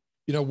 or,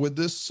 with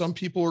this, some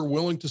people are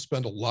willing to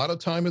spend a lot of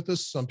time at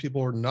this. Some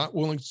people are not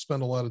willing to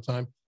spend a lot of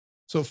time.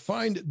 So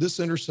find this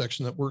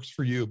intersection that works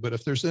for you. But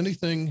if there's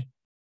anything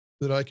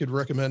that I could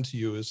recommend to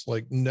you, is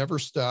like, never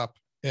stop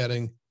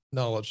adding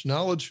knowledge.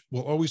 Knowledge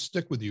will always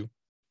stick with you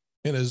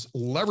and is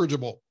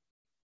leverageable.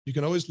 You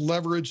can always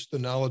leverage the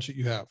knowledge that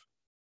you have.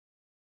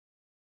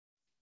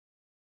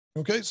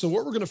 Okay, so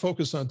what we're going to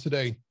focus on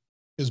today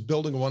is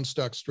building a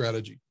one-stock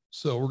strategy.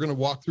 So we're going to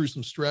walk through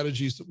some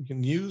strategies that we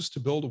can use to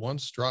build a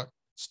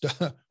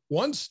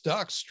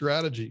one-stock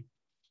strategy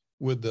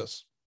with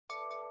this.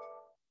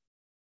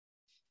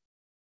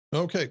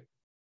 Okay,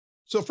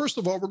 so first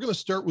of all, we're going to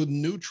start with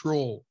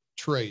neutral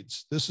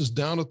trades. This is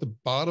down at the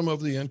bottom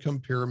of the income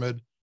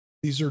pyramid.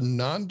 These are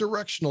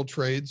non-directional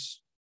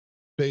trades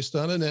based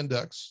on an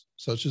index,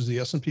 such as the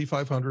S&P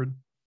 500.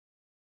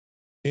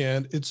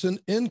 And it's an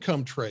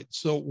income trade.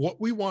 So what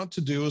we want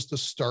to do is to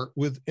start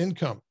with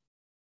income.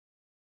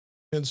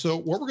 And so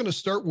what we're going to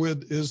start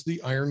with is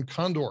the iron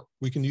condor.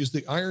 We can use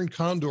the iron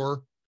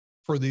condor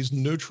for these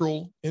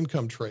neutral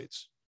income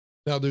trades.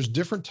 Now, there's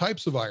different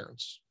types of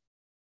irons.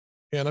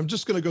 And I'm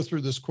just going to go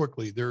through this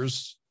quickly.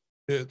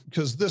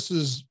 Because this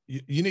is,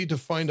 you need to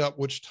find out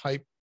which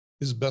type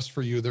is best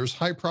for you. There's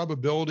high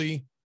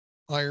probability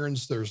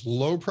irons. There's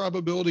low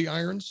probability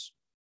irons.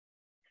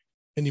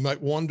 And you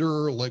might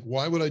wonder, like,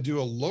 why would I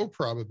do a low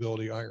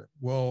probability iron?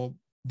 Well,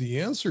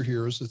 the answer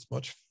here is it's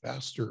much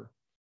faster.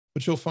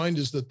 What you'll find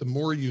is that the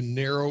more you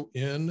narrow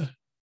in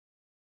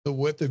the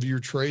width of your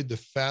trade, the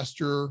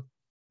faster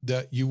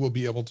that you will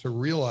be able to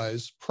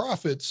realize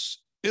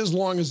profits, as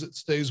long as it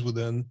stays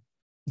within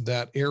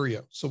that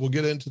area. So we'll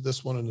get into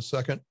this one in a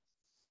second.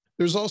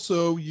 There's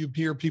also, you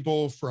hear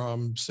people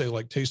from, say,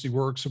 like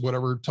Tastyworks or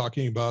whatever,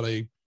 talking about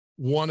a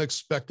one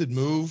expected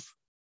move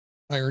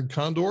iron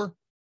condor.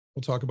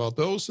 We'll talk about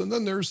those. And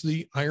then there's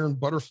the iron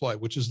butterfly,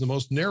 which is the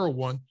most narrow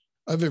one.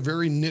 I have a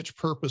very niche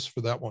purpose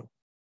for that one.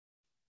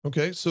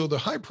 Okay, so the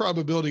high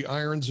probability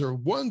irons are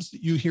ones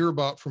that you hear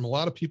about from a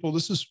lot of people.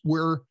 This is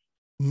where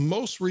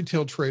most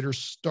retail traders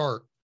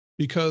start,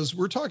 because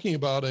we're talking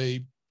about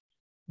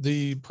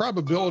the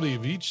probability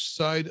of each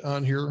side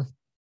on here.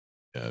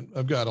 And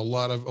I've got a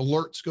lot of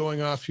alerts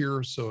going off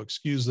here, so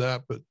excuse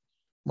that, but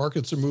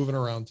markets are moving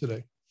around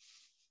today.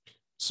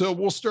 So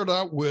we'll start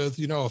out with,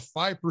 a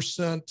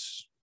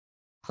 5%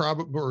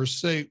 probability, or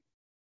say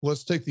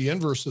let's take the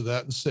inverse of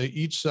that and say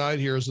each side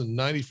here is a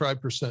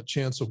 95%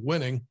 chance of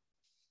winning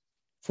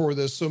for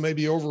this. So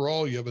maybe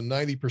overall you have a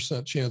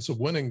 90% chance of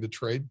winning the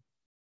trade,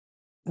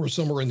 or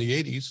somewhere in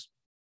the 80s,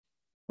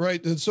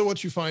 right? And so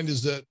what you find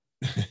is that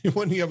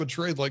when you have a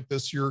trade like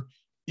this, you're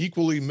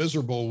equally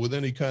miserable with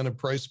any kind of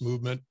price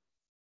movement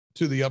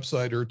to the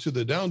upside or to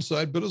the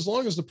downside. But as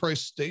long as the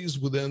price stays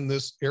within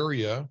this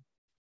area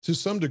to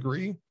some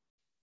degree,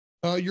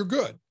 you're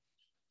good.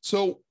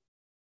 So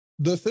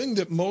the thing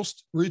that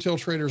most retail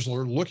traders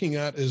are looking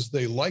at is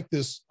they like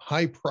this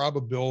high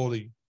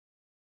probability.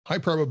 High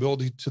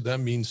probability to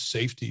them means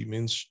safety,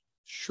 means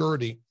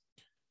surety.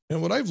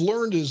 And what I've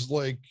learned is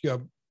like,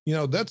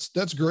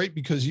 that's great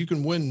because you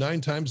can win 9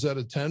 times out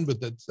of 10,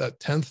 but that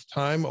 10th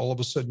time, all of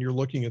a sudden you're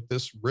looking at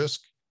this risk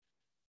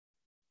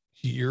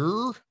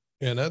here,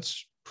 and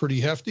that's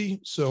pretty hefty.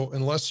 So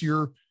unless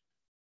you're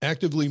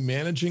actively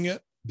managing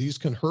it, these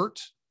can hurt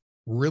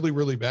really,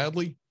 really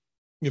badly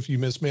if you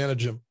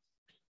mismanage them.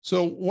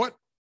 So what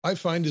I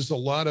find is a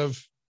lot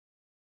of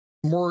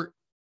more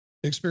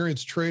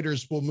experienced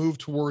traders will move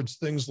towards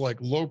things like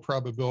low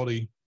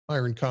probability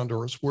iron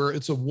condors, where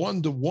it's a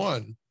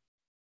 1-to-1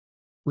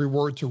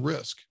 reward to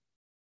risk.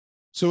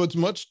 So it's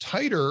much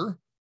tighter.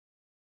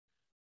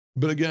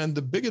 But again,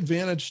 the big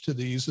advantage to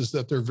these is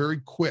that they're very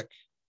quick.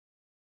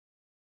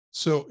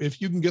 So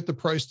if you can get the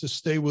price to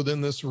stay within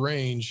this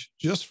range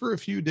just for a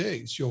few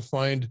days, you'll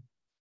find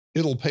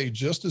it'll pay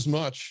just as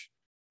much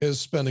as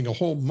spending a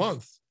whole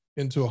month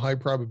into a high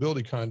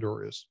probability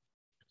condor is.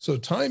 So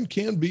time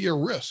can be a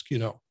risk,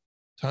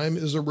 time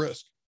is a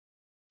risk.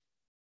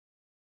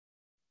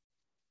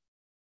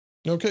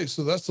 Okay,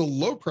 so that's the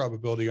low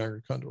probability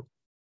iron condor.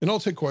 And I'll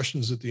take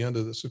questions at the end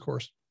of this, of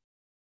course.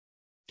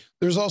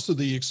 There's also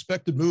the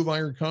expected move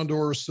iron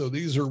condors. So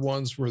these are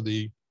ones where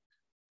the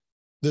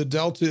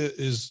delta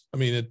is,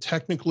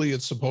 technically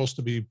it's supposed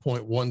to be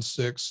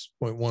 0.16,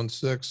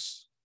 0.16.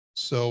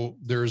 So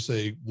there's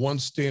a 1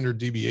 standard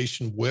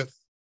deviation width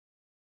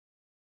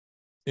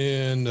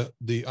in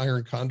the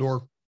iron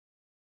condor.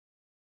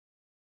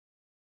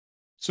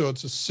 So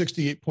it's a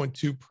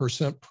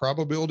 68.2%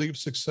 probability of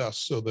success.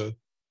 So the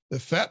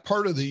fat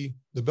part of the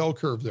bell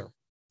curve there.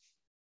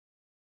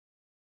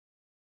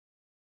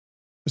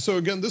 So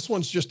again, this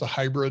one's just a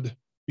hybrid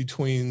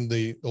between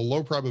the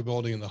low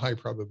probability and the high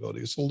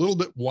probability. It's a little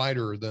bit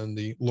wider than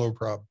the low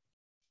prob.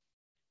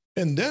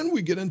 And then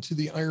we get into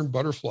the iron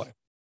butterfly.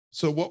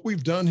 So what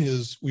we've done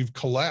is we've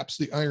collapsed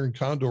the iron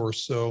condor.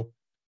 So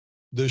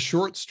the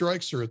short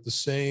strikes are at the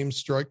same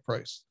strike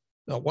price.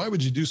 Now, why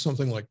would you do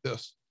something like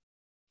this?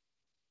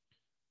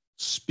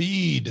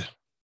 Speed.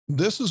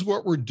 This is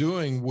what we're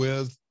doing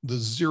with the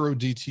 0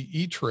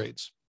 DTE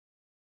trades.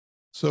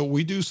 So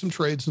we do some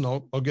trades, and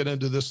I'll get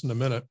into this in a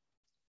minute,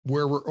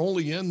 where we're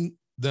only in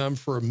them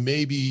for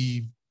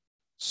maybe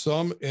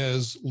some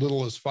as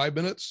little as 5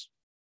 minutes.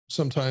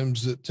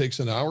 Sometimes it takes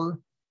an hour,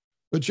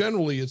 but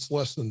generally it's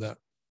less than that.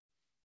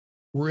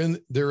 We're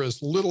in there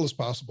as little as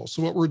possible.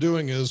 So what we're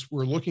doing is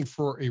we're looking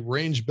for a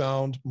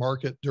range-bound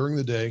market during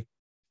the day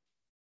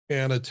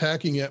and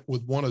attacking it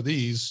with one of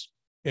these.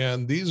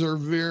 And these are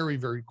very,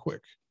 very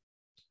quick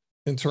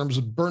in terms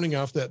of burning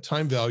off that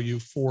time value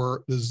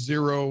for the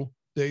 0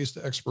 days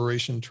to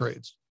expiration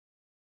trades.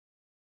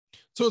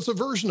 So it's a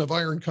version of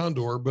iron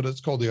condor, but it's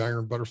called the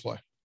iron butterfly.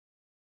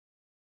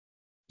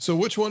 So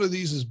which one of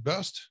these is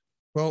best?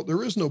 Well,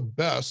 there is no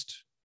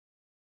best.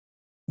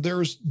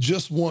 There's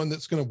just one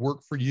that's going to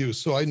work for you.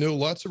 So I know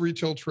lots of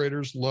retail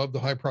traders love the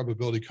high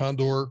probability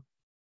condor.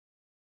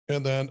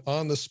 And then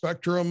on the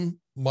spectrum,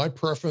 my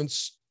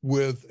preference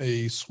with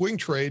a swing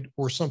trade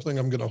or something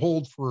I'm going to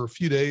hold for a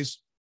few days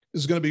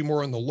is going to be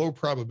more on the low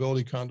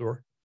probability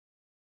condor.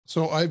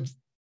 So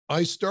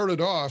I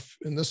started off,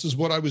 and this is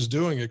what I was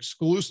doing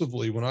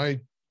exclusively when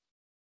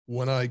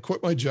I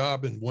quit my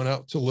job and went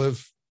out to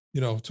live,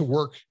 to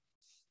work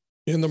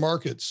in the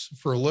markets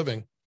for a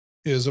living,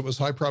 is it was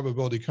high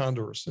probability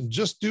condors. And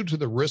just due to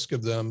the risk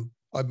of them,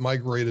 I've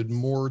migrated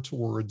more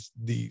towards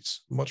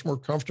these, much more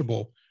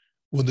comfortable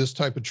with this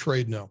type of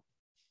trade now.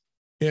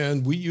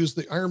 And we use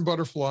the iron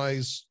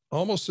butterflies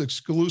almost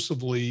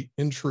exclusively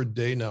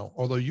intraday now,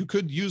 although you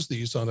could use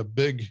these on a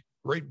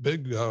great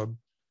big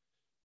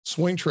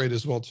swing trade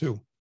as well too.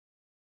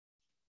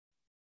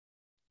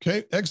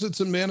 Okay, exits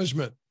and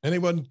management.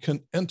 Anyone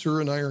can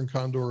enter an iron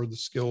condor. The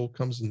skill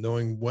comes in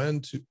knowing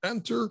when to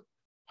enter,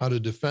 how to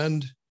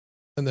defend,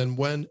 and then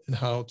when and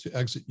how to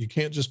exit. You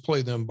can't just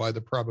play them by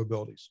the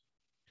probabilities.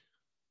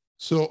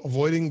 So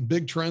avoiding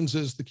big trends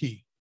is the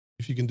key,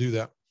 if you can do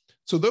that.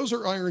 So those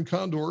are iron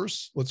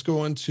condors. Let's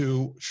go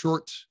into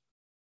short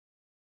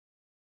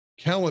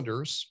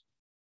calendars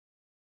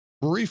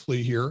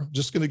briefly here.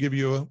 Just going to give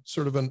you a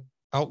sort of an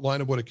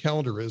outline of what a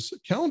calendar is. A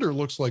calendar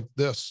looks like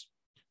this.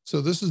 So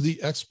this is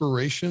the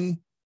expiration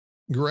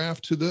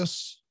graph to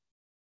this.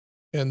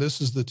 And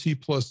this is the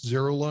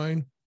T+0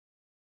 line.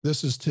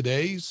 This is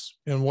today's.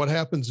 And what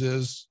happens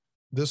is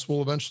this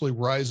will eventually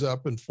rise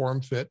up and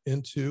form fit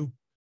into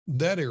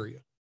that area.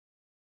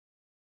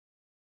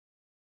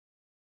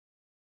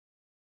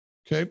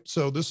 Okay,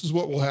 so this is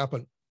what will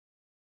happen.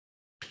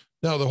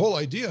 Now, the whole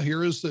idea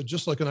here is that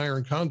just like an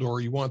iron condor,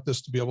 you want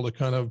this to be able to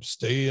kind of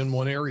stay in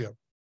one area.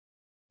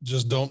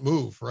 Just don't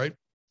move, right?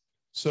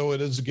 So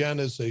it is, again,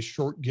 is a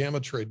short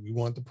gamma trade. We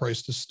want the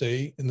price to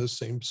stay in the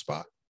same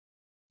spot.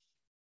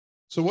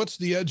 So what's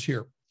the edge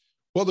here?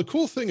 Well, the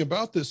cool thing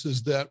about this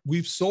is that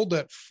we've sold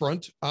that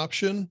front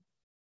option.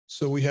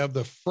 So we have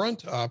the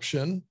front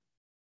option,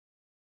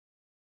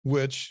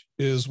 which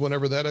is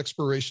whenever that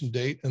expiration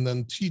date, and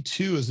then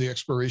T2 is the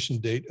expiration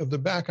date of the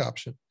back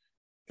option.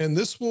 And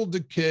this will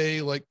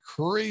decay like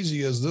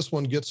crazy as this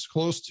one gets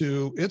close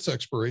to its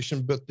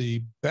expiration, but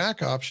the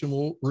back option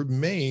will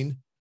remain,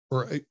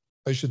 or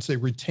I should say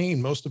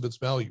retain most of its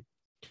value.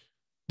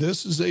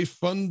 This is a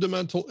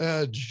fundamental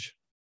edge,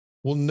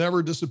 will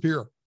never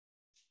disappear,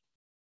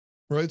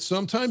 right?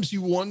 Sometimes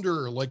you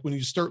wonder, like when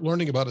you start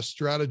learning about a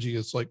strategy,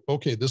 it's like,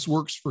 okay, this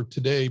works for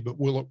today, but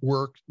will it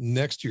work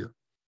next year?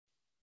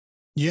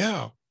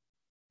 Yeah,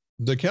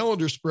 the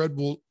calendar spread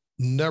will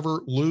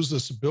never lose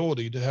this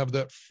ability to have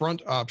that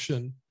front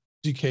option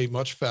decay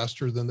much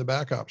faster than the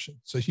back option.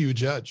 It's a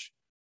huge edge,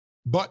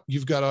 but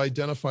you've got to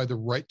identify the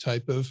right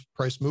type of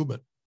price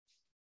movement.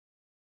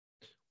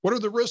 What are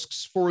the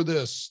risks for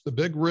this? The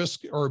big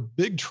risk are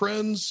big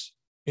trends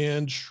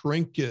and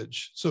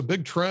shrinkage. So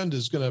big trend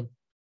is going to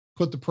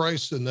put the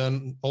price, and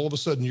then all of a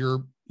sudden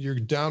you're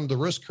down the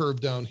risk curve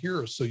down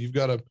here. So you've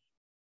got to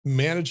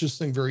manage this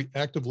thing very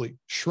actively.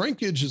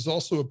 Shrinkage is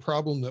also a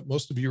problem that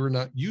most of you are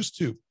not used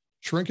to.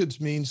 Shrinkage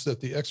means that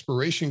the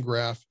expiration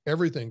graph,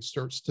 everything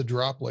starts to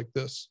drop like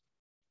this.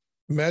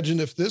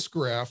 Imagine if this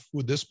graph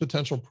with this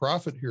potential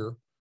profit here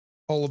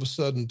all of a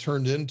sudden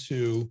turned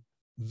into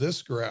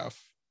this graph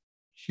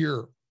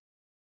here,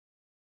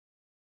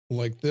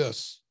 like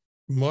this,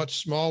 much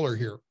smaller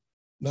here,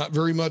 not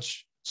very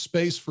much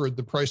space for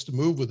the price to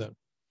move within.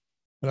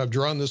 And I've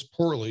drawn this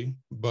poorly,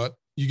 but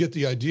you get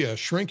the idea.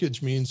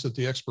 Shrinkage means that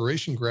the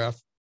expiration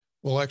graph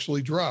will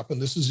actually drop. And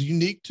this is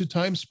unique to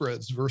time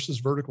spreads versus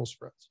vertical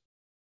spreads.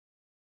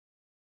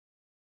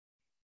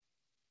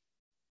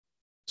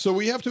 So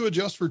we have to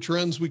adjust for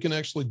trends. We can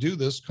actually do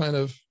this kind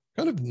of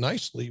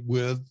nicely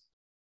with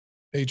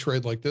a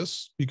trade like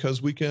this,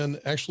 because we can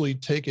actually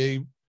take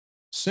a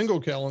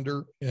single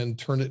calendar and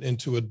turn it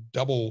into a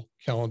double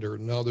calendar.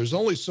 Now, there's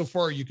only so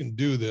far you can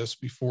do this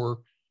before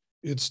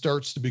it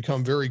starts to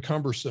become very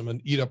cumbersome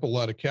and eat up a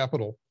lot of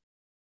capital.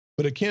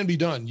 But it can be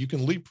done. You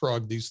can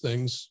leapfrog these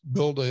things,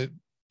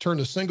 turn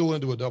a single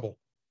into a double.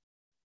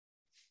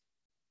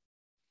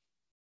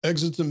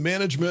 Exits and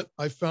management,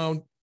 I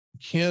found,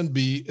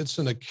 it's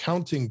an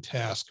accounting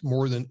task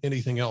more than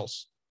anything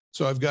else.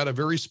 So I've got a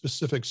very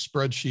specific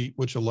spreadsheet,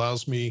 which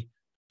allows me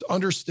to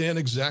understand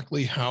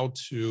exactly how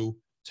to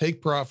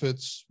take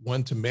profits,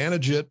 when to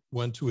manage it,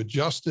 when to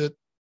adjust it,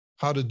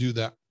 how to do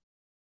that.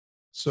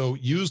 So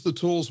use the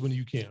tools when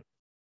you can.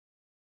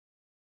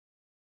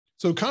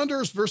 So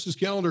condors versus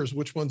calendars,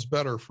 which one's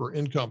better for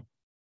income?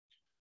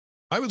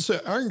 I would say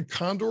iron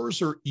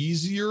condors are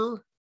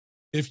easier.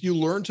 If you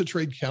learn to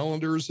trade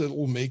calendars, it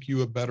will make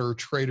you a better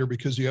trader,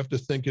 because you have to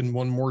think in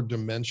one more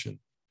dimension,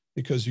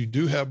 because you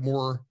do have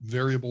more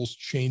variables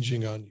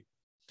changing on you.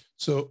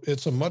 So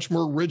it's a much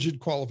more rigid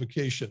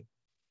qualification,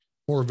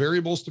 more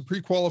variables to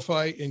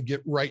pre-qualify and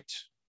get right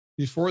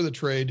before the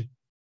trade,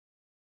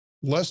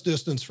 less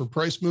distance for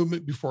price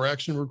movement before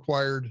action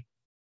required,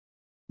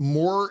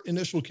 more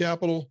initial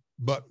capital,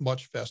 but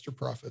much faster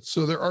profits.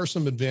 So there are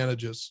some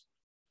advantages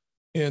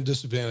and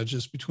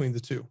disadvantages between the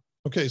two.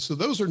 Okay, so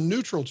those are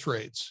neutral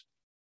trades.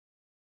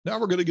 Now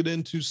we're going to get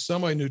into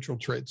semi-neutral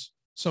trades.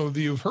 Some of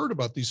you have heard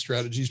about these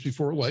strategies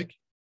before, like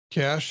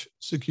cash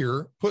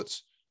secure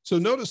puts. So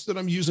notice that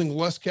I'm using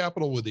less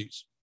capital with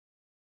these.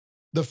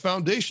 The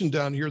foundation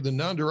down here, the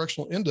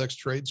non-directional index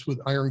trades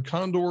with iron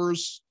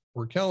condors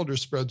or calendar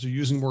spreads, are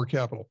using more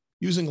capital,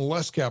 using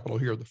less capital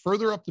here. The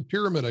further up the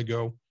pyramid I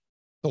go,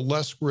 the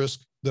less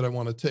risk that I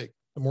want to take,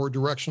 the more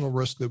directional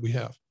risk that we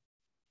have.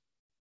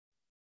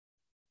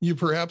 You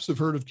perhaps have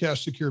heard of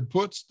cash secured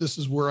puts. This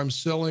is where I'm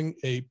selling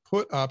a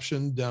put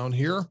option down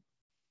here.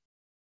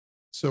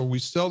 So we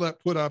sell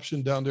that put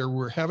option down there.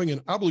 We're having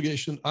an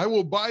obligation. I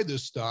will buy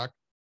this stock.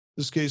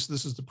 In this case,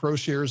 this is the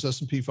ProShares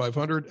S&P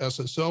 500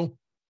 SSO.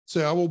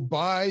 Say I will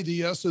buy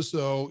the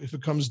SSO if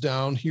it comes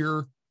down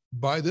here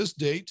by this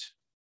date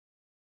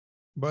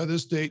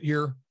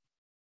here,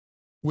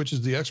 which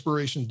is the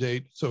expiration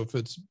date. So if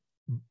it's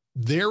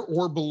there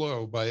or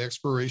below by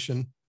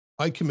expiration,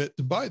 I commit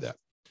to buy that.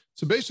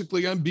 So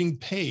basically, I'm being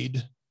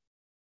paid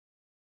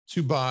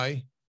to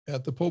buy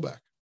at the pullback.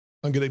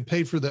 I'm getting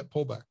paid for that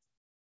pullback.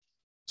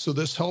 So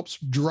this helps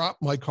drop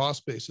my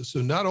cost basis.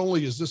 So not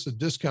only is this a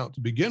discount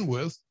to begin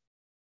with,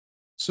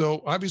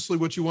 so obviously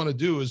what you want to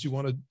do is you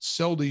want to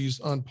sell these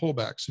on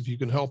pullbacks if you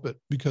can help it,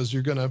 because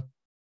you're going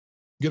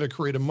to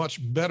create a much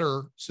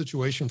better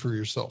situation for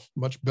yourself,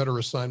 much better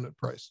assignment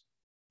price.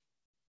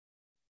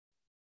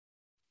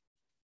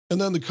 And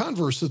then the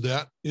converse of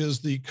that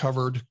is the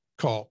covered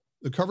call.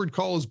 The covered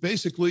call is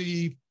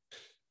basically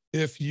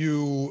if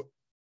you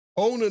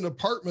own an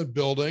apartment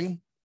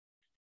building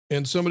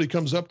and somebody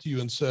comes up to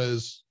you and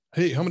says,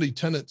 hey, how many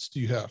tenants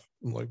do you have?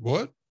 I'm like,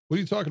 what? What are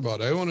you talking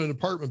about? I own an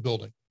apartment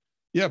building.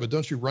 Yeah, but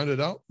don't you rent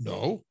it out?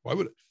 No. Why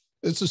would it?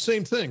 It's the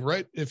same thing,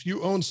 right? If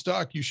you own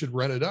stock, you should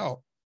rent it out.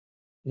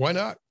 Why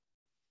not?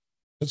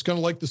 It's kind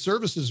of like the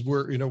services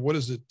where, what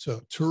is it,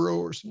 Turo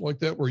or something like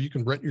that, where you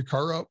can rent your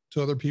car out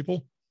to other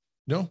people.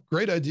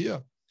 Great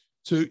idea.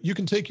 So you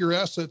can take your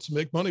assets and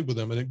make money with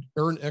them and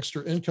earn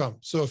extra income.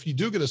 So if you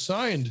do get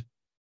assigned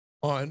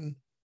on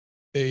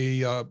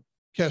a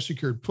cash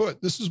secured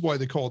put, this is why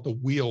they call it the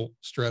wheel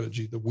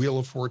strategy, the wheel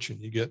of fortune.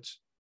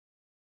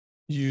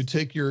 You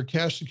take your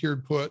cash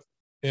secured put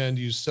and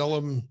you sell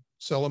them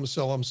as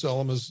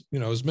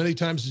many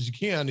times as you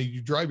can, and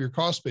you drive your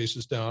cost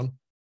basis down.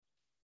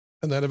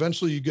 And then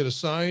eventually you get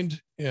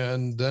assigned.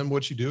 And then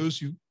what you do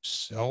is you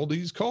sell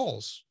these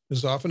calls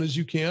as often as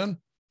you can.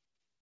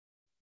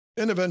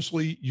 And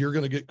eventually you're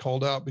going to get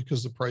called out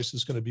because the price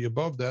is going to be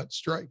above that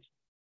strike.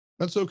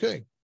 That's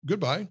okay.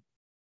 Goodbye.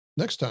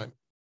 Next time,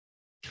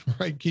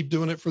 right? Keep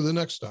doing it for the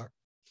next stock.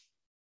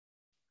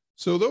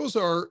 So those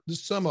are the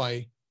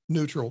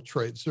semi-neutral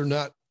trades. They're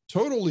not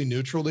totally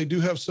neutral. They do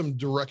have some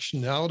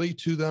directionality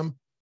to them,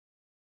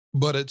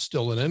 but it's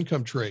still an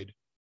income trade.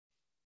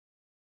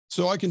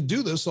 So I can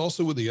do this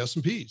also with the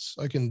S&Ps.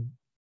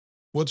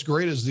 What's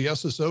great is the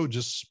SSO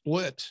just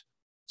split.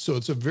 So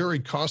it's a very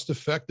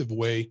cost-effective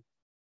way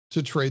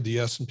to trade the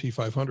S&P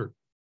 500.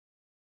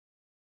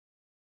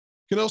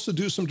 You can also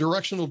do some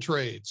directional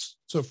trades.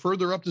 So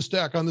further up the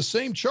stack on the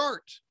same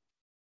chart,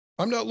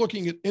 I'm not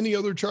looking at any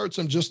other charts.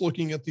 I'm just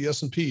looking at the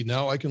S&P.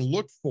 Now I can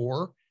look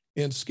for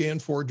and scan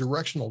for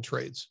directional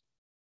trades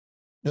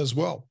as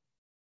well.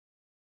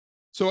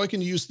 So I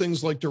can use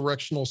things like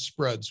directional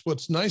spreads.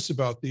 What's nice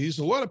about these,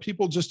 a lot of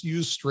people just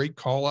use straight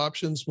call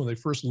options when they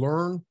first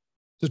learn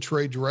to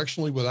trade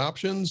directionally with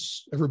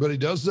options. Everybody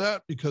does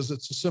that because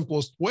it's the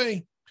simplest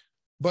way,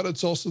 but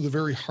it's also the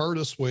very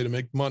hardest way to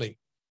make money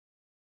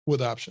with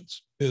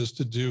options, is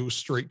to do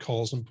straight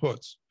calls and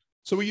puts.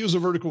 So we use a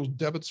vertical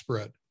debit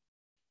spread,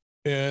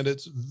 and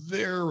it's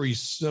very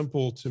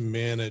simple to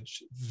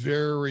manage,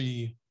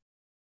 very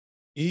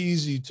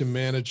easy to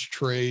manage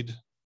trade.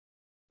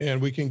 And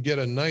we can get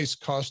a nice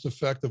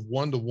cost-effective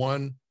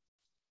one-to-one.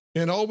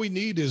 And all we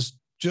need is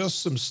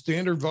just some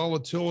standard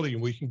volatility,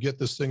 and we can get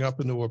this thing up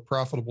into a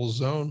profitable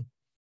zone,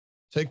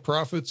 take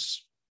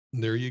profits,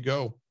 and there you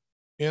go.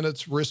 And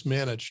it's risk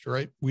managed,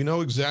 right? We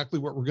know exactly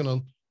what we're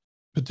going to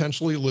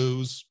potentially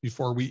lose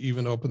before we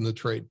even open the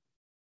trade.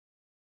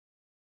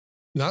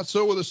 Not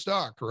so with a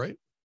stock, right?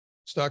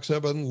 Stocks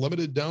have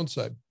unlimited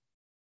downside.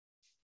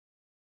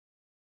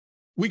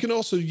 We can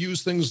also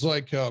use things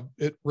like at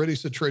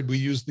ReadySet.trade, we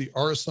use the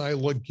RSI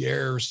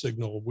Laguerre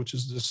signal, which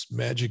is this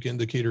magic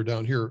indicator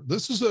down here.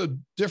 This is a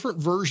different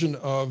version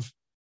of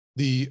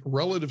the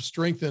relative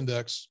strength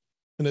index,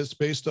 and it's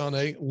based on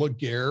a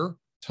Laguerre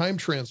time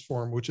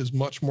transform, which is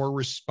much more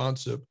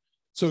responsive.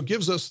 So it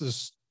gives us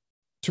this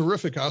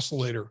terrific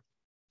oscillator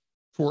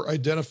for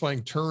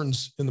identifying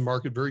turns in the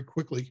market very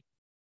quickly.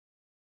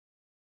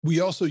 We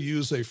also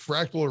use a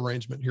fractal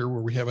arrangement here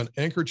where we have an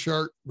anchor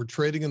chart. We're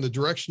trading in the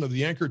direction of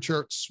the anchor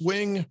chart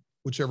swing,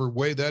 whichever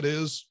way that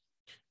is.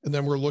 And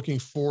then we're looking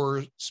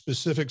for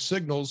specific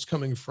signals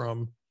coming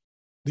from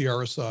the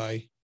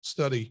RSI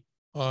study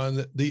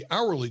on the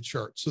hourly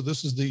chart. So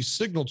this is the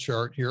signal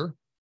chart here.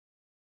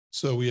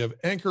 So we have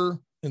anchor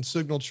and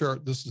signal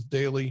chart. This is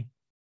daily.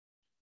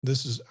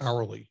 This is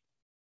hourly.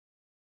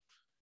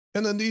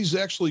 And then these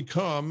actually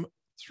come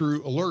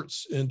through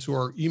alerts into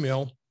our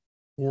email,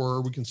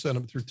 or we can send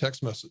them through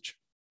text message,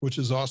 which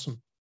is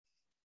awesome.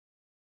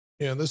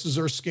 And this is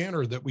our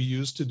scanner that we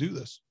use to do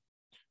this.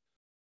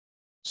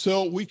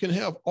 So we can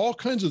have all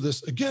kinds of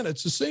this. Again,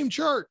 it's the same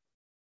chart.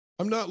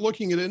 I'm not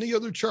looking at any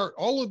other chart.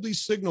 All of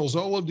these signals,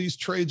 all of these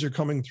trades are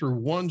coming through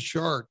one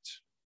chart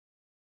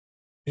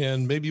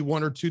and maybe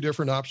one or two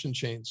different option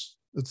chains.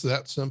 It's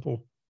that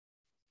simple.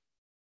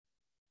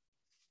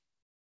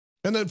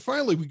 And then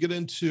finally, we get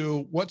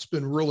into what's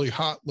been really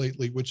hot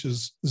lately, which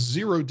is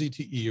zero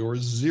DTE, or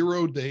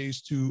 0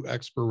 days to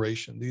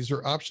expiration. These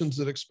are options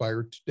that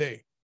expire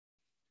today.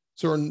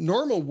 So our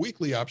normal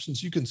weekly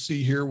options, you can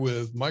see here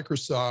with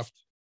Microsoft,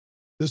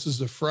 this is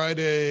a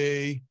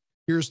Friday,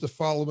 here's the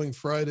following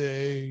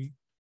Friday,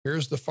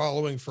 here's the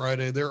following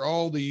Friday. They're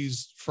all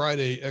these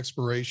Friday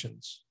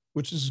expirations,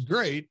 which is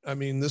great. I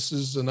mean, this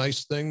is a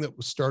nice thing that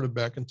was started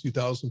back in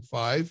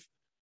 2005.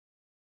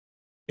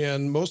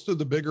 And most of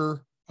the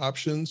bigger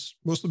options,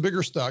 most of the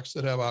bigger stocks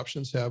that have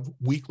options have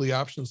weekly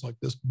options like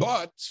this,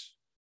 but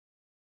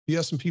the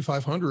S&P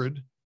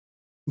 500,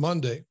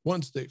 Monday,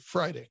 Wednesday,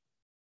 Friday,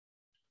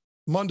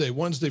 Monday,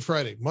 Wednesday,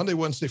 Friday, Monday,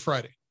 Wednesday,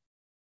 Friday.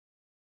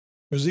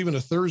 There's even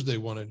a Thursday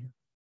one in here.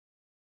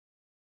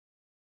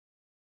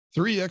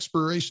 3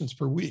 expirations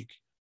per week.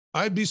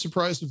 I'd be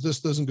surprised if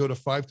this doesn't go to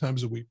 5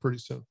 times a week pretty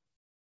soon.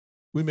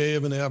 We may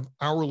even have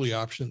hourly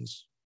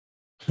options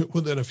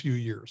within a few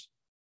years.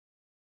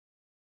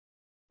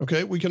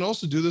 Okay, we can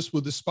also do this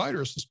with the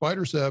spiders. The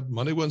spiders have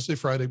Monday, Wednesday,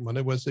 Friday, Monday,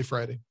 Wednesday,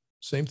 Friday.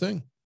 Same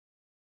thing.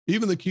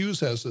 Even the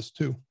Qs has this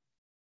too.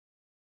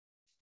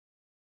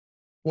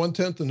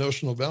 1/10 the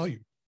notional value.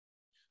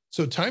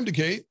 So time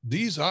decay,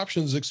 these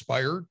options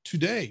expire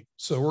today.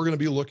 So we're going to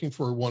be looking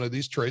for one of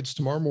these trades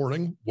tomorrow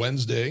morning,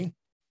 Wednesday.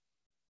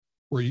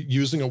 We're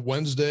using a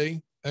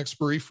Wednesday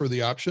expiry for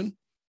the option.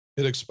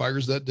 It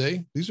expires that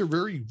day. These are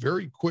very,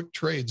 very quick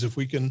trades if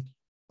we can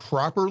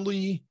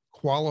properly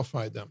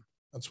qualify them.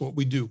 That's what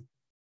we do.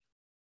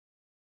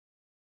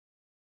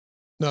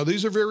 Now,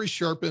 these are very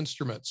sharp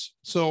instruments.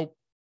 So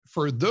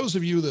for those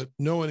of you that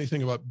know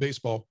anything about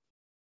baseball,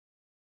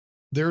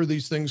 there are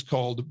these things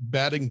called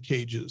batting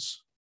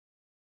cages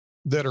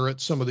that are at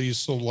some of these,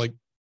 so like,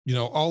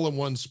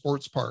 all-in-one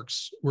sports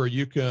parks where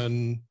you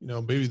can,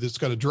 maybe that's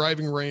got a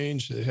driving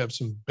range, they have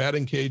some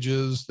batting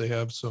cages, they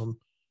have some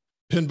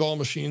pinball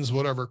machines,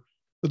 whatever.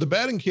 But the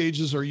batting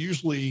cages are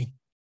usually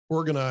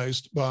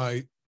organized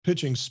by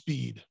pitching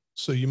speed.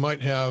 So you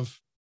might have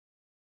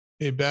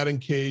a batting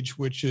cage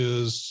which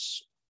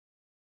is,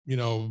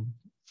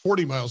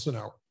 40 miles an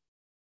hour.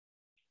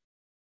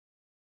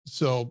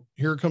 So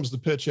here comes the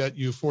pitch at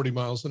you, 40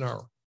 miles an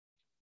hour.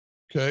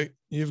 Okay,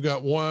 you've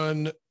got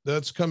one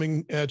that's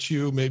coming at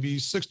you maybe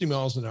 60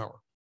 miles an hour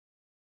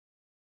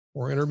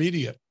or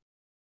intermediate.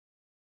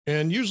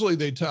 And usually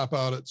they top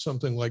out at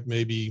something like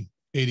maybe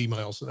 80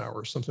 miles an hour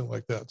or something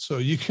like that. So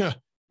you got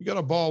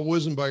a ball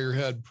whizzing by your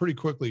head pretty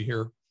quickly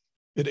here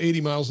at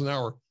 80 miles an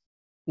hour.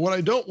 What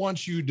I don't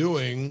want you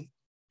doing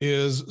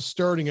is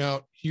starting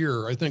out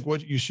here. I think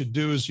what you should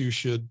do is you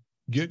should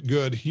get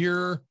good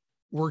here,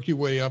 work your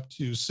way up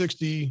to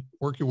 60,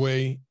 work your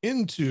way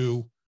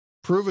into,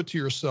 prove it to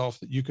yourself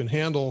that you can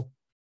handle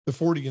the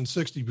 40 and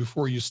 60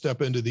 before you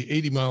step into the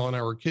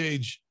 80-mile-an-hour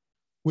cage,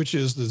 which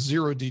is the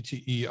 0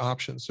 DTE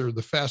options. They're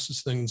the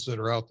fastest things that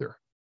are out there.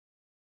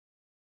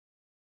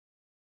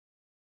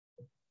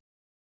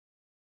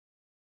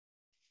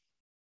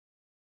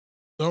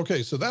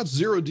 Okay, so that's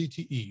 0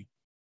 DTE.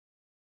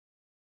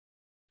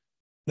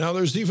 Now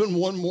there's even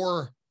one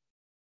more,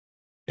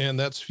 and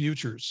that's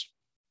futures.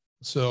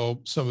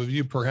 So some of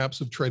you perhaps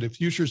have traded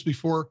futures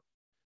before.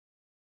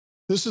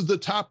 This is the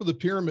top of the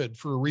pyramid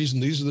for a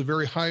reason. These are the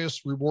very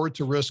highest reward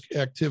to risk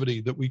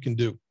activity that we can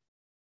do.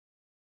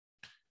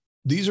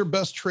 These are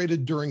best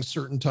traded during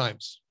certain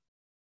times,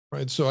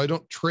 right? So I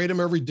don't trade them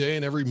every day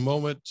and every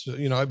moment.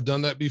 I've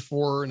done that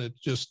before, and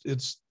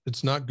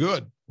it's not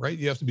good, right?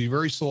 You have to be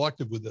very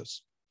selective with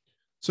this.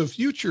 So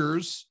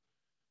futures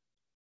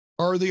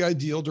are the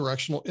ideal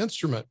directional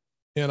instrument.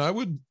 And I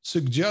would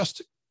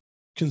suggest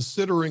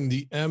considering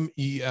the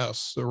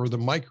MES or the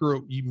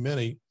micro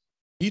E-mini.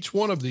 Each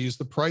one of these,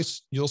 the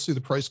price, you'll see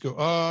the price go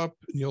up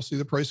and you'll see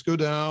the price go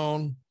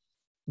down.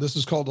 This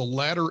is called a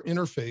ladder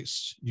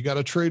interface. You got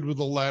to trade with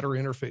a ladder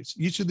interface.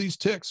 Each of these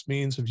ticks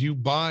means if you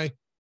buy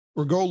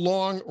or go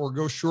long or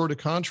go short a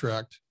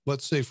contract,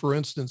 let's say, for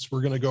instance,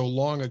 we're going to go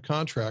long a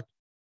contract,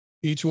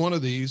 each one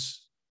of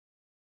these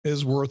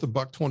is worth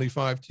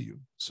 $1.25 to you.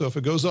 So if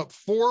it goes up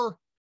 4,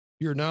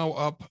 you're now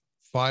up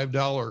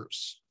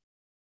 $5.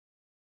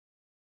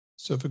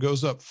 So if it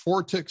goes up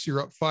 4 ticks,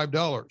 you're up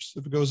 $5.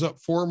 If it goes up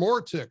 4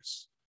 more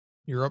ticks,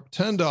 you're up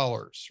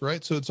 $10,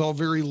 right? So it's all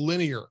very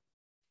linear.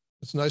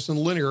 It's nice and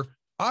linear.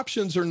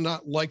 Options are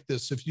not like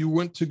this. If you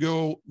went to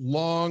go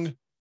long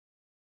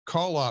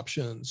call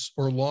options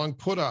or long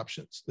put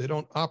options, they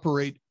don't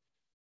operate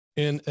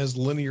in as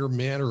linear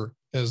manner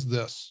as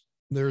this.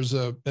 There's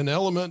an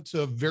element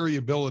of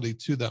variability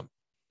to them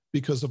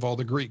because of all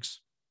the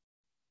Greeks.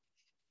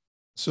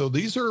 So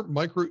these are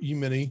micro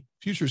E-mini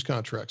futures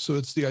contracts. So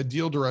it's the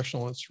ideal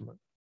directional instrument.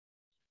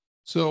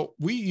 So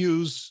we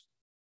use,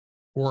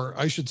 or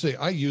I should say,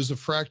 I use a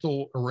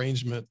fractal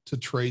arrangement to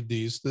trade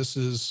these. This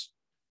is,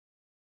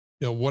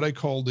 what I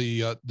call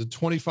the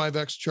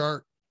 25x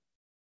chart,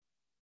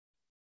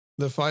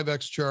 the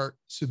 5x chart.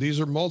 So these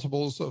are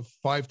multiples of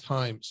 5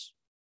 times.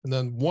 And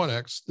then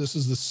 1x, this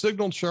is the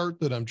signal chart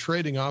that I'm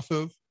trading off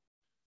of.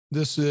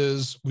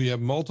 We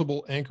have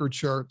multiple anchor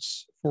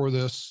charts for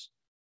this.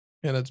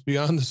 And it's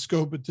beyond the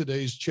scope of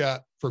today's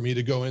chat for me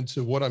to go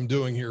into what I'm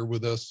doing here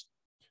with this.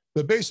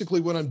 But basically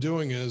what I'm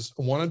doing is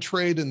I want to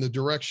trade in the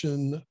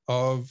direction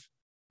of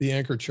the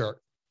anchor chart.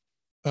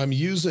 I'm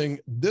using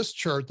this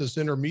chart, this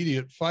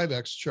intermediate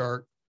 5x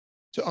chart,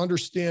 to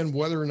understand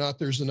whether or not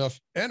there's enough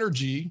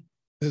energy.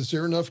 Is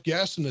there enough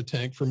gas in the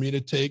tank for me to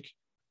take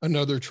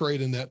another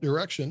trade in that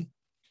direction?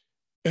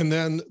 And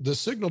then the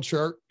signal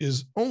chart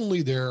is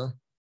only there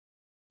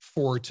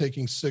for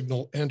taking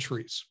signal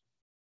entries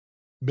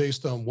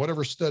based on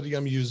whatever study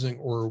I'm using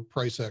or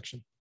price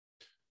action.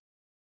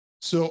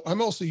 So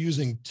I'm also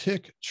using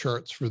tick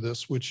charts for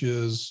this, which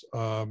is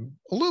a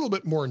little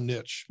bit more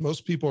niche.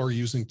 Most people are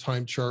using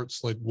time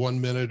charts like 1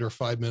 minute or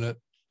 5 minute.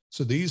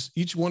 So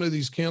each one of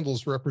these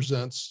candles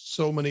represents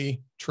so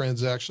many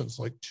transactions,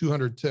 like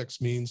 200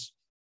 ticks means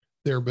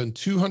there have been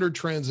 200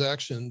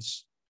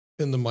 transactions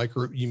in the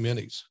micro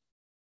E-minis.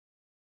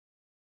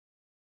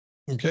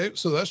 Okay,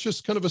 so that's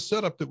just kind of a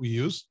setup that we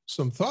use.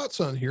 Some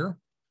thoughts on here.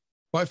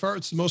 By far,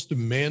 it's the most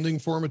demanding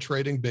form of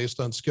trading based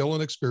on skill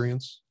and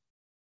experience.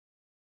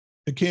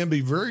 It can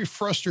be very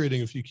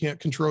frustrating if you can't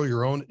control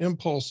your own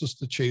impulses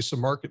to chase a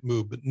market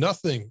move, but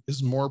nothing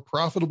is more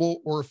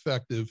profitable or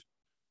effective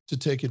to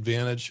take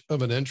advantage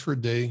of an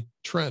intraday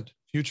trend.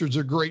 Futures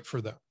are great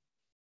for that.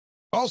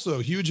 Also,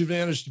 huge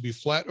advantage to be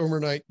flat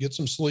overnight, get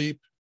some sleep,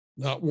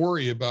 not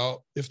worry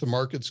about if the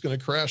market's going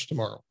to crash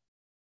tomorrow.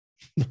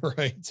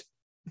 Right?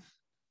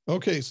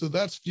 Okay, so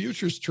that's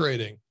futures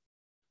trading.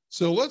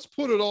 So let's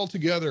put it all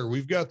together.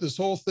 We've got this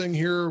whole thing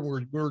here.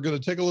 We're going to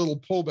take a little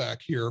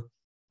pullback here.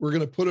 We're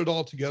going to put it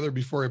all together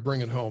before I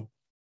bring it home.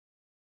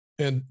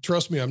 And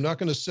trust me, I'm not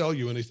going to sell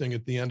you anything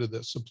at the end of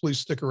this. So please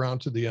stick around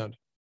to the end.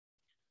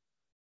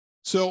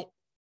 So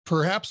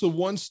perhaps a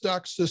one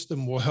stock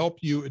system will help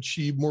you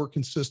achieve more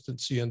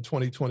consistency in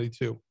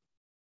 2022.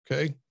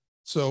 Okay.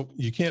 So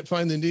you can't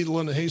find the needle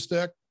in the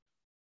haystack.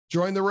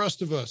 Join the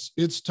rest of us.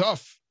 It's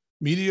tough.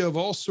 Media of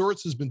all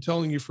sorts has been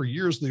telling you for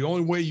years the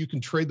only way you can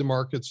trade the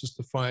markets is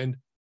to find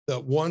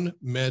that one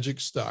magic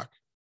stock.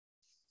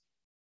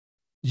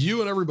 You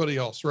and everybody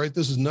else, right?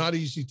 This is not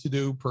easy to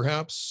do.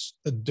 Perhaps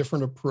a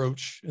different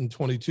approach in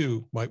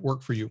 22 might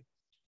work for you.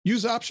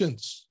 Use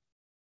options.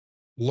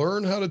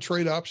 Learn how to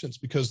trade options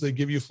because they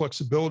give you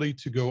flexibility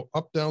to go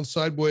up, down,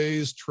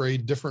 sideways,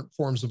 trade different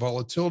forms of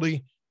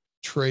volatility,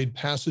 trade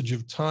passage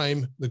of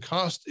time. The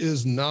cost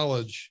is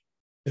knowledge.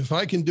 If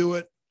I can do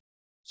it,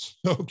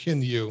 so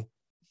can you.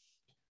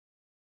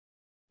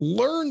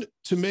 Learn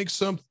to make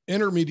some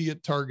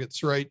intermediate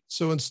targets, right?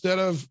 So instead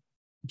of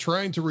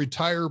trying to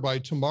retire by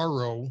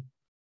tomorrow,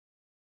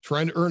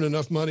 trying to earn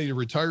enough money to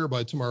retire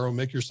by tomorrow,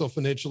 make yourself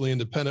financially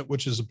independent,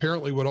 which is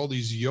apparently what all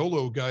these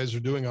YOLO guys are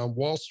doing on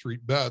Wall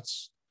Street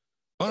bets.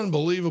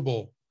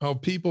 Unbelievable how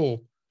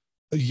people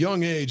at a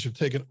young age have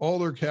taken all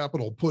their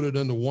capital, put it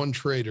into one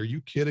trade. Are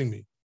you kidding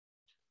me?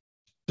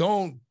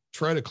 Don't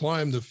try to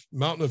climb the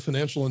mountain of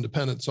financial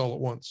independence all at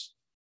once.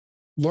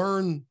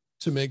 Learn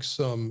to make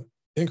some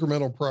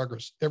incremental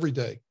progress every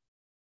day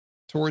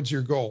towards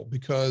your goal,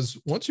 because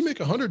once you make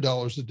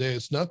 $100 a day,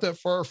 it's not that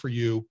far for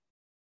you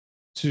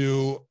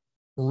to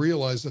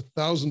realize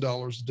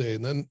 $1,000 a day.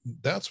 And then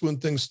that's when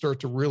things start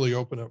to really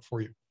open up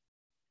for you.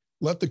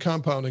 Let the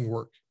compounding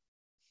work.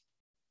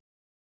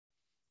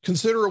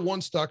 Consider a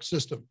one stock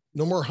system.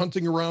 No more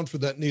hunting around for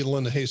that needle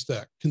in the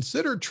haystack.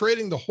 Consider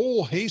trading the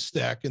whole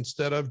haystack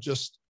instead of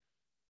just,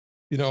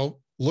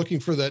 looking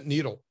for that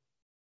needle.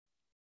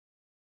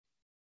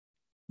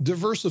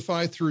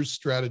 Diversify through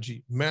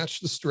strategy. Match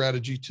the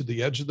strategy to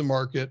the edge of the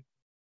market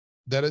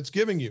that it's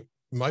giving you.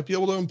 You might be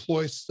able to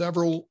employ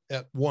several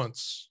at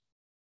once,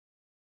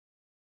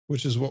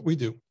 which is what we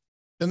do.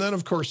 And then,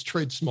 of course,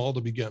 trade small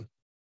to begin.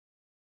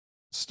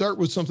 Start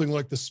with something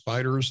like the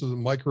spiders or the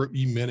micro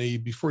E-mini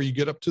before you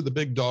get up to the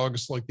big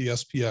dogs like the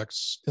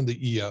SPX and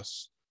the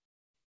ES,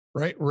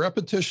 right?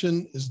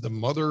 Repetition is the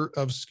mother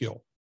of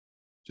skill.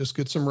 Just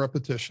get some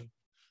repetition.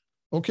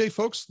 Okay,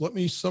 folks, let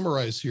me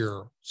summarize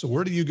here. So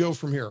where do you go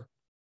from here?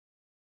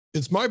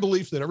 It's my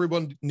belief that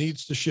everyone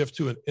needs to shift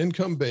to an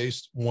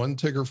income-based, one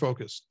ticker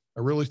focus.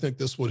 I really think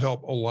this would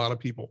help a lot of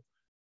people.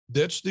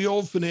 Ditch the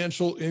old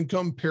financial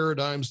income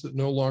paradigms that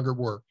no longer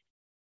work.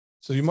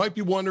 So you might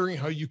be wondering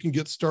how you can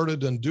get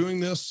started on doing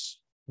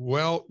this.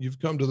 Well, you've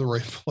come to the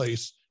right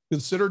place.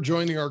 Consider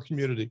joining our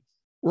community.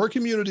 We're a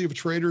community of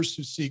traders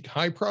who seek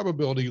high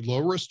probability, low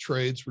risk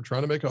trades. We're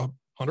trying to make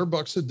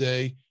 $100 a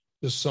day.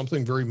 This is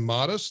something very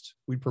modest.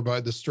 We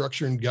provide the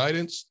structure and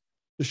guidance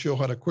to show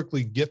how to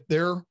quickly get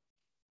there.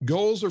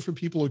 Goals are for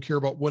people who care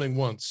about winning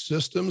once.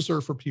 Systems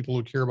are for people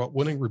who care about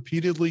winning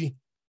repeatedly.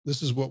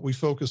 This is what we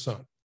focus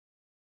on.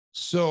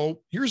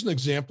 So here's an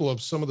example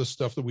of some of the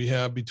stuff that we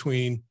have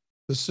between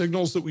the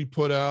signals that we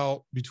put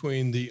out,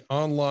 between the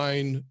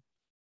online,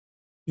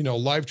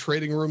 live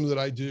trading room that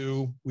I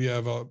do. We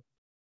have a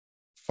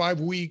 5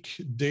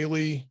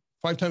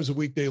 times a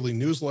week daily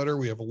newsletter.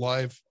 We have a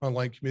live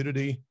online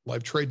community,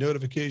 live trade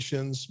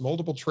notifications,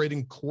 multiple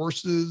trading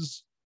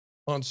courses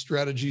on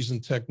strategies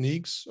and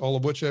techniques, all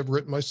of which I've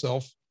written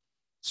myself,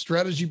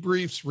 strategy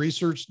briefs,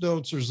 research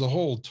notes. There's a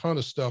whole ton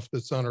of stuff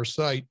that's on our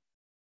site,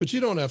 but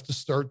you don't have to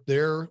start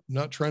there. I'm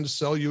not trying to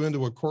sell you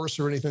into a course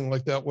or anything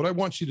like that. What I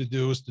want you to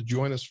do is to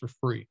join us for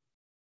free.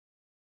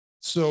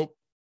 So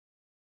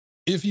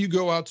if you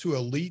go out to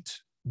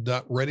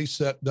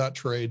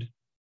elite.ReadySet.trade,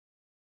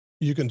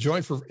 you can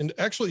join and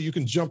actually you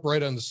can jump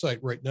right on the site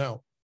right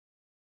now.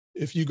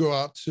 If you go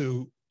out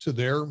to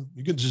there,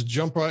 you can just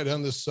jump right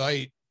on the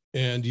site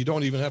and you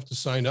don't even have to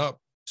sign up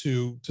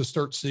to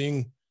start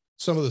seeing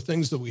some of the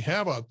things that we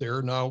have out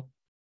there. Now,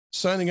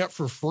 signing up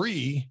for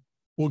free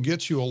will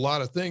get you a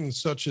lot of things,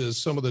 such as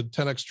some of the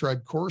 10X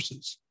Tribe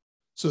courses.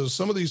 So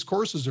some of these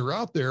courses are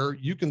out there.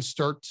 You can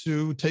start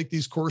to take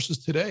these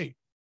courses today.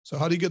 So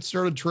how do you get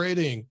started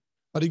trading?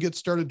 How do you get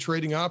started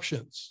trading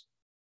options?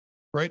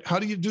 Right? How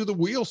do you do the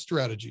wheel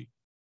strategy?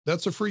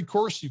 That's a free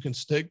course you can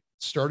take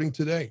starting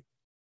today.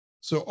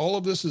 So all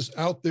of this is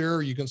out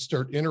there. You can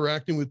start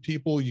interacting with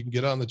people. You can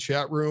get on the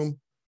chat room.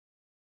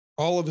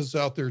 All of it's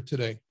out there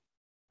today,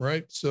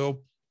 right?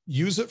 So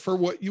use it for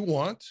what you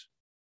want,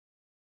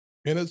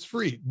 and it's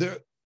free.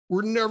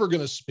 We're never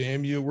going to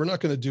spam you. We're not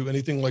going to do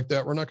anything like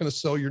that. We're not going to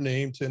sell your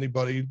name to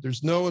anybody.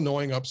 There's no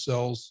annoying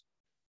upsells.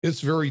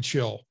 It's very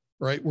chill,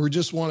 right? We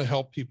just want to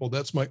help people.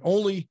 That's my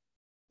only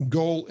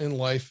goal in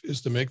life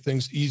is to make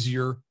things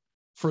easier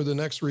for the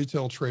next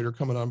retail trader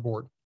coming on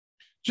board.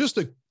 Just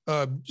to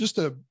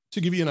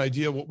give you an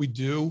idea of what we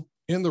do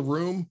in the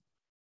room,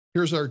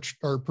 here's our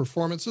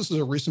performance. This is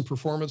a recent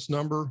performance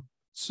number.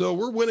 So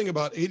we're winning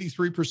about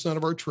 83%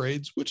 of our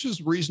trades, which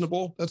is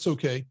reasonable. That's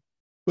okay.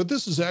 But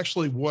this is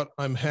actually what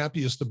I'm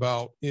happiest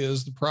about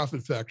is the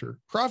profit factor.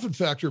 Profit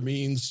factor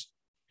means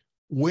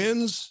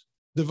wins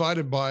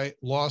divided by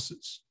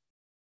losses.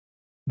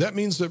 That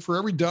means that for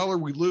every dollar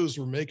we lose,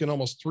 we're making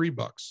almost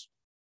 $3.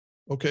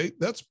 Okay,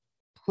 that's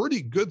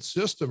pretty good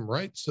system,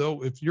 right?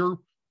 So if you're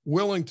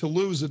willing to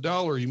lose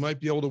 $1, you might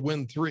be able to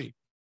win 3.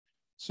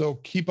 So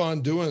keep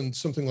on doing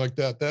something like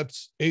that.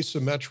 That's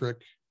asymmetric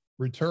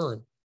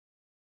return,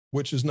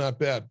 which is not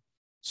bad.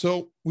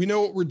 So we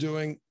know what we're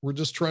doing. We're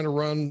just trying to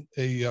run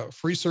a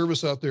free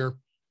service out there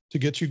to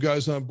get you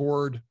guys on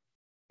board,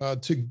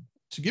 to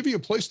give you a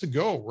place to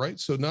go, right?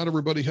 So not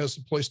everybody has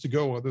a place to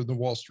go other than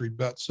Wall Street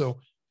Bets. So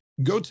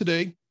go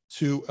today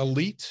to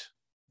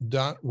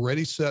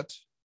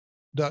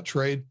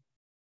elite.readyset.trade.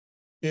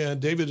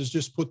 And David has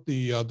just put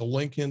the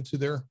link into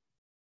there.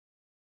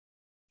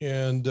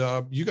 And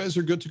you guys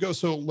are good to go.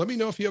 So let me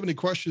know if you have any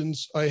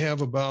questions. I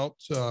have about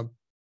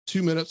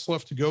 2 minutes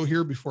left to go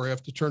here before I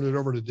have to turn it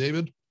over to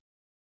David.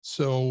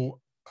 So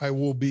I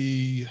will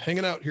be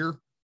hanging out here,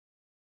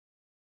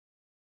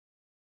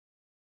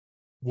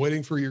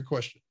 waiting for your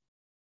question.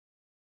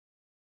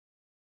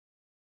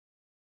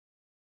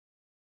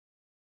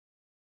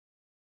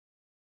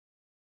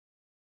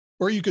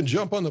 Or you can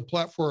jump on the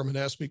platform and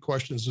ask me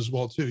questions as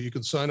well, too. You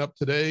can sign up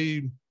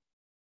today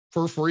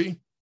for free.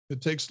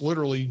 It takes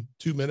literally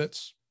 2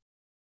 minutes,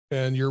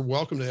 and you're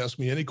welcome to ask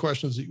me any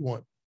questions that you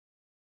want.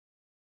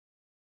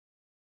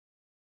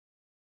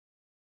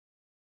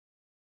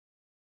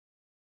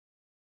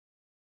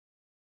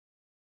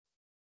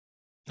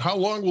 How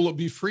long will it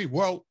be free?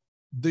 Well,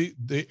 the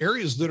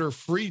areas that are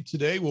free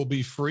today will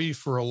be free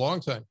for a long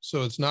time.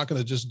 So it's not going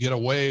to just get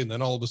away, and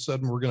then all of a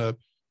sudden we're going to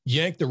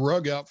yank the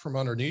rug out from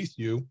underneath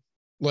you.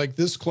 Like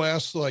this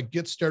class, like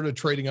Get Started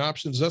Trading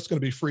Options, that's going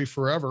to be free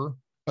forever.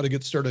 How to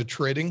get started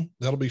trading,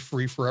 that'll be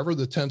free forever.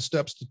 The 10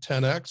 steps to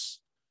 10x,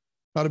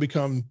 how to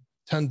become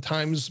 10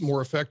 times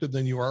more effective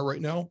than you are right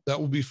now, that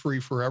will be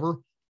free forever.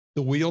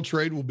 The wheel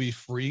trade will be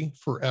free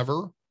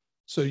forever.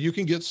 So you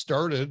can get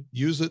started,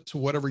 use it to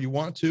whatever you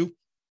want to.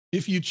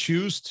 If you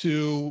choose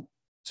to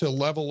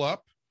level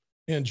up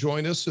and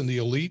join us in the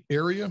elite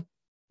area,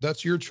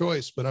 that's your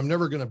choice, but I'm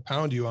never going to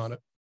pound you on it.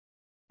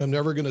 I'm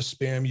never going to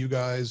spam you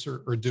guys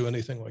or do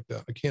anything like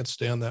that. I can't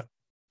stand that.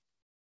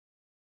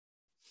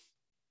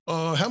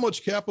 How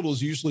much capital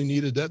is usually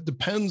needed? That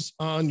depends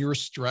on your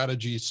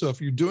strategy. So if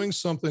you're doing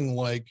something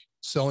like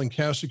selling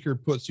cash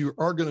secured puts, you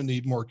are going to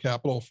need more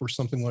capital for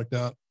something like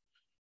that.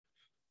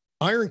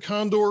 Iron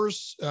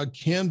condors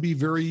can be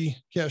very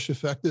cash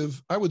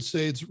effective. I would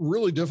say it's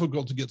really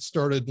difficult to get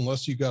started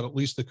unless you got at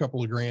least a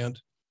couple of grand.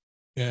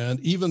 And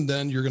even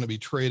then, you're going to be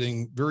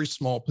trading very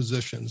small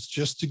positions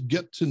just to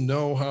get to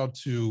know how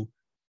to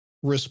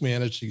risk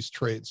manage these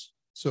trades.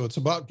 So it's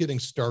about getting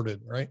started,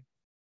 right?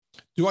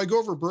 Do I go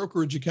over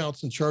brokerage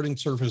accounts and charting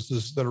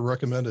services that are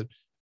recommended?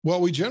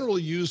 Well, we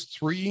generally use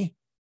 3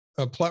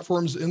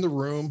 platforms in the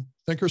room: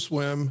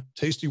 Thinkorswim,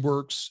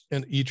 Tastyworks,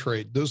 and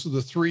E-Trade. Those are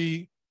the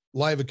 3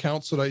 live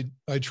accounts that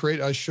I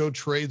trade. I show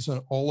trades on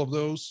all of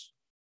those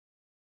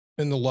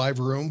in the live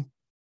room.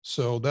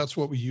 So that's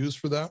what we use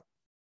for that.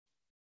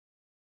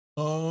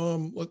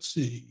 Let's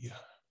see.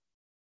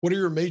 What are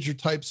your major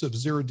types of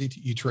 0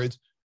 DTE trades?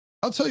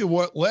 I'll tell you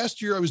what,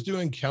 last year I was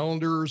doing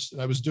calendars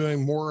and I was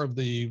doing more of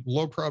the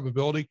low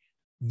probability.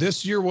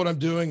 This year, what I'm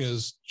doing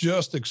is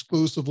just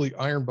exclusively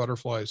iron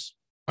butterflies.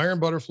 Iron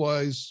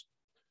butterflies,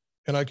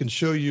 and I can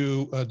show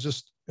you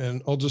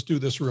and I'll just do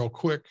this real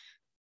quick,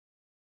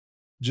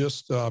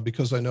 just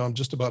because I know I'm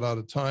just about out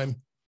of time.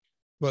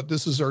 But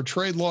this is our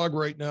trade log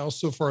right now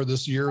so far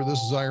this year.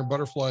 This is iron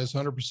butterflies,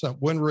 100%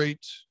 win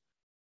rate.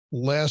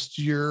 Last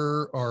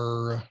year,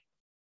 our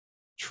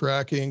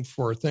tracking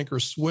for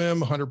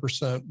Thinkorswim,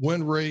 100%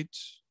 win rate.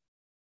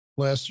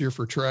 Last year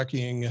for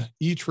tracking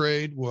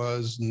E-Trade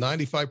was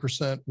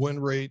 95% win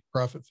rate,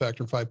 profit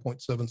factor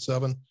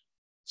 5.77.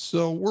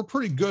 So we're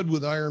pretty good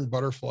with iron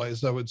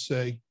butterflies, I would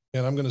say,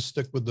 and I'm going to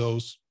stick with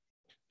those.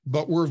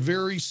 But we're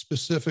very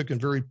specific and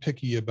very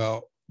picky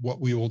about what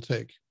we will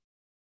take.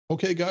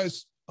 Okay,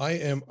 guys, I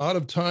am out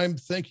of time.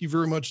 Thank you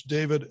very much,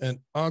 David and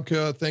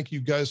Anka. Thank you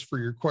guys for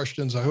your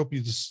questions. I hope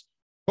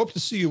to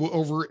see you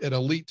over at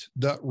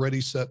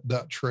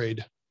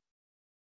elite.readyset.trade.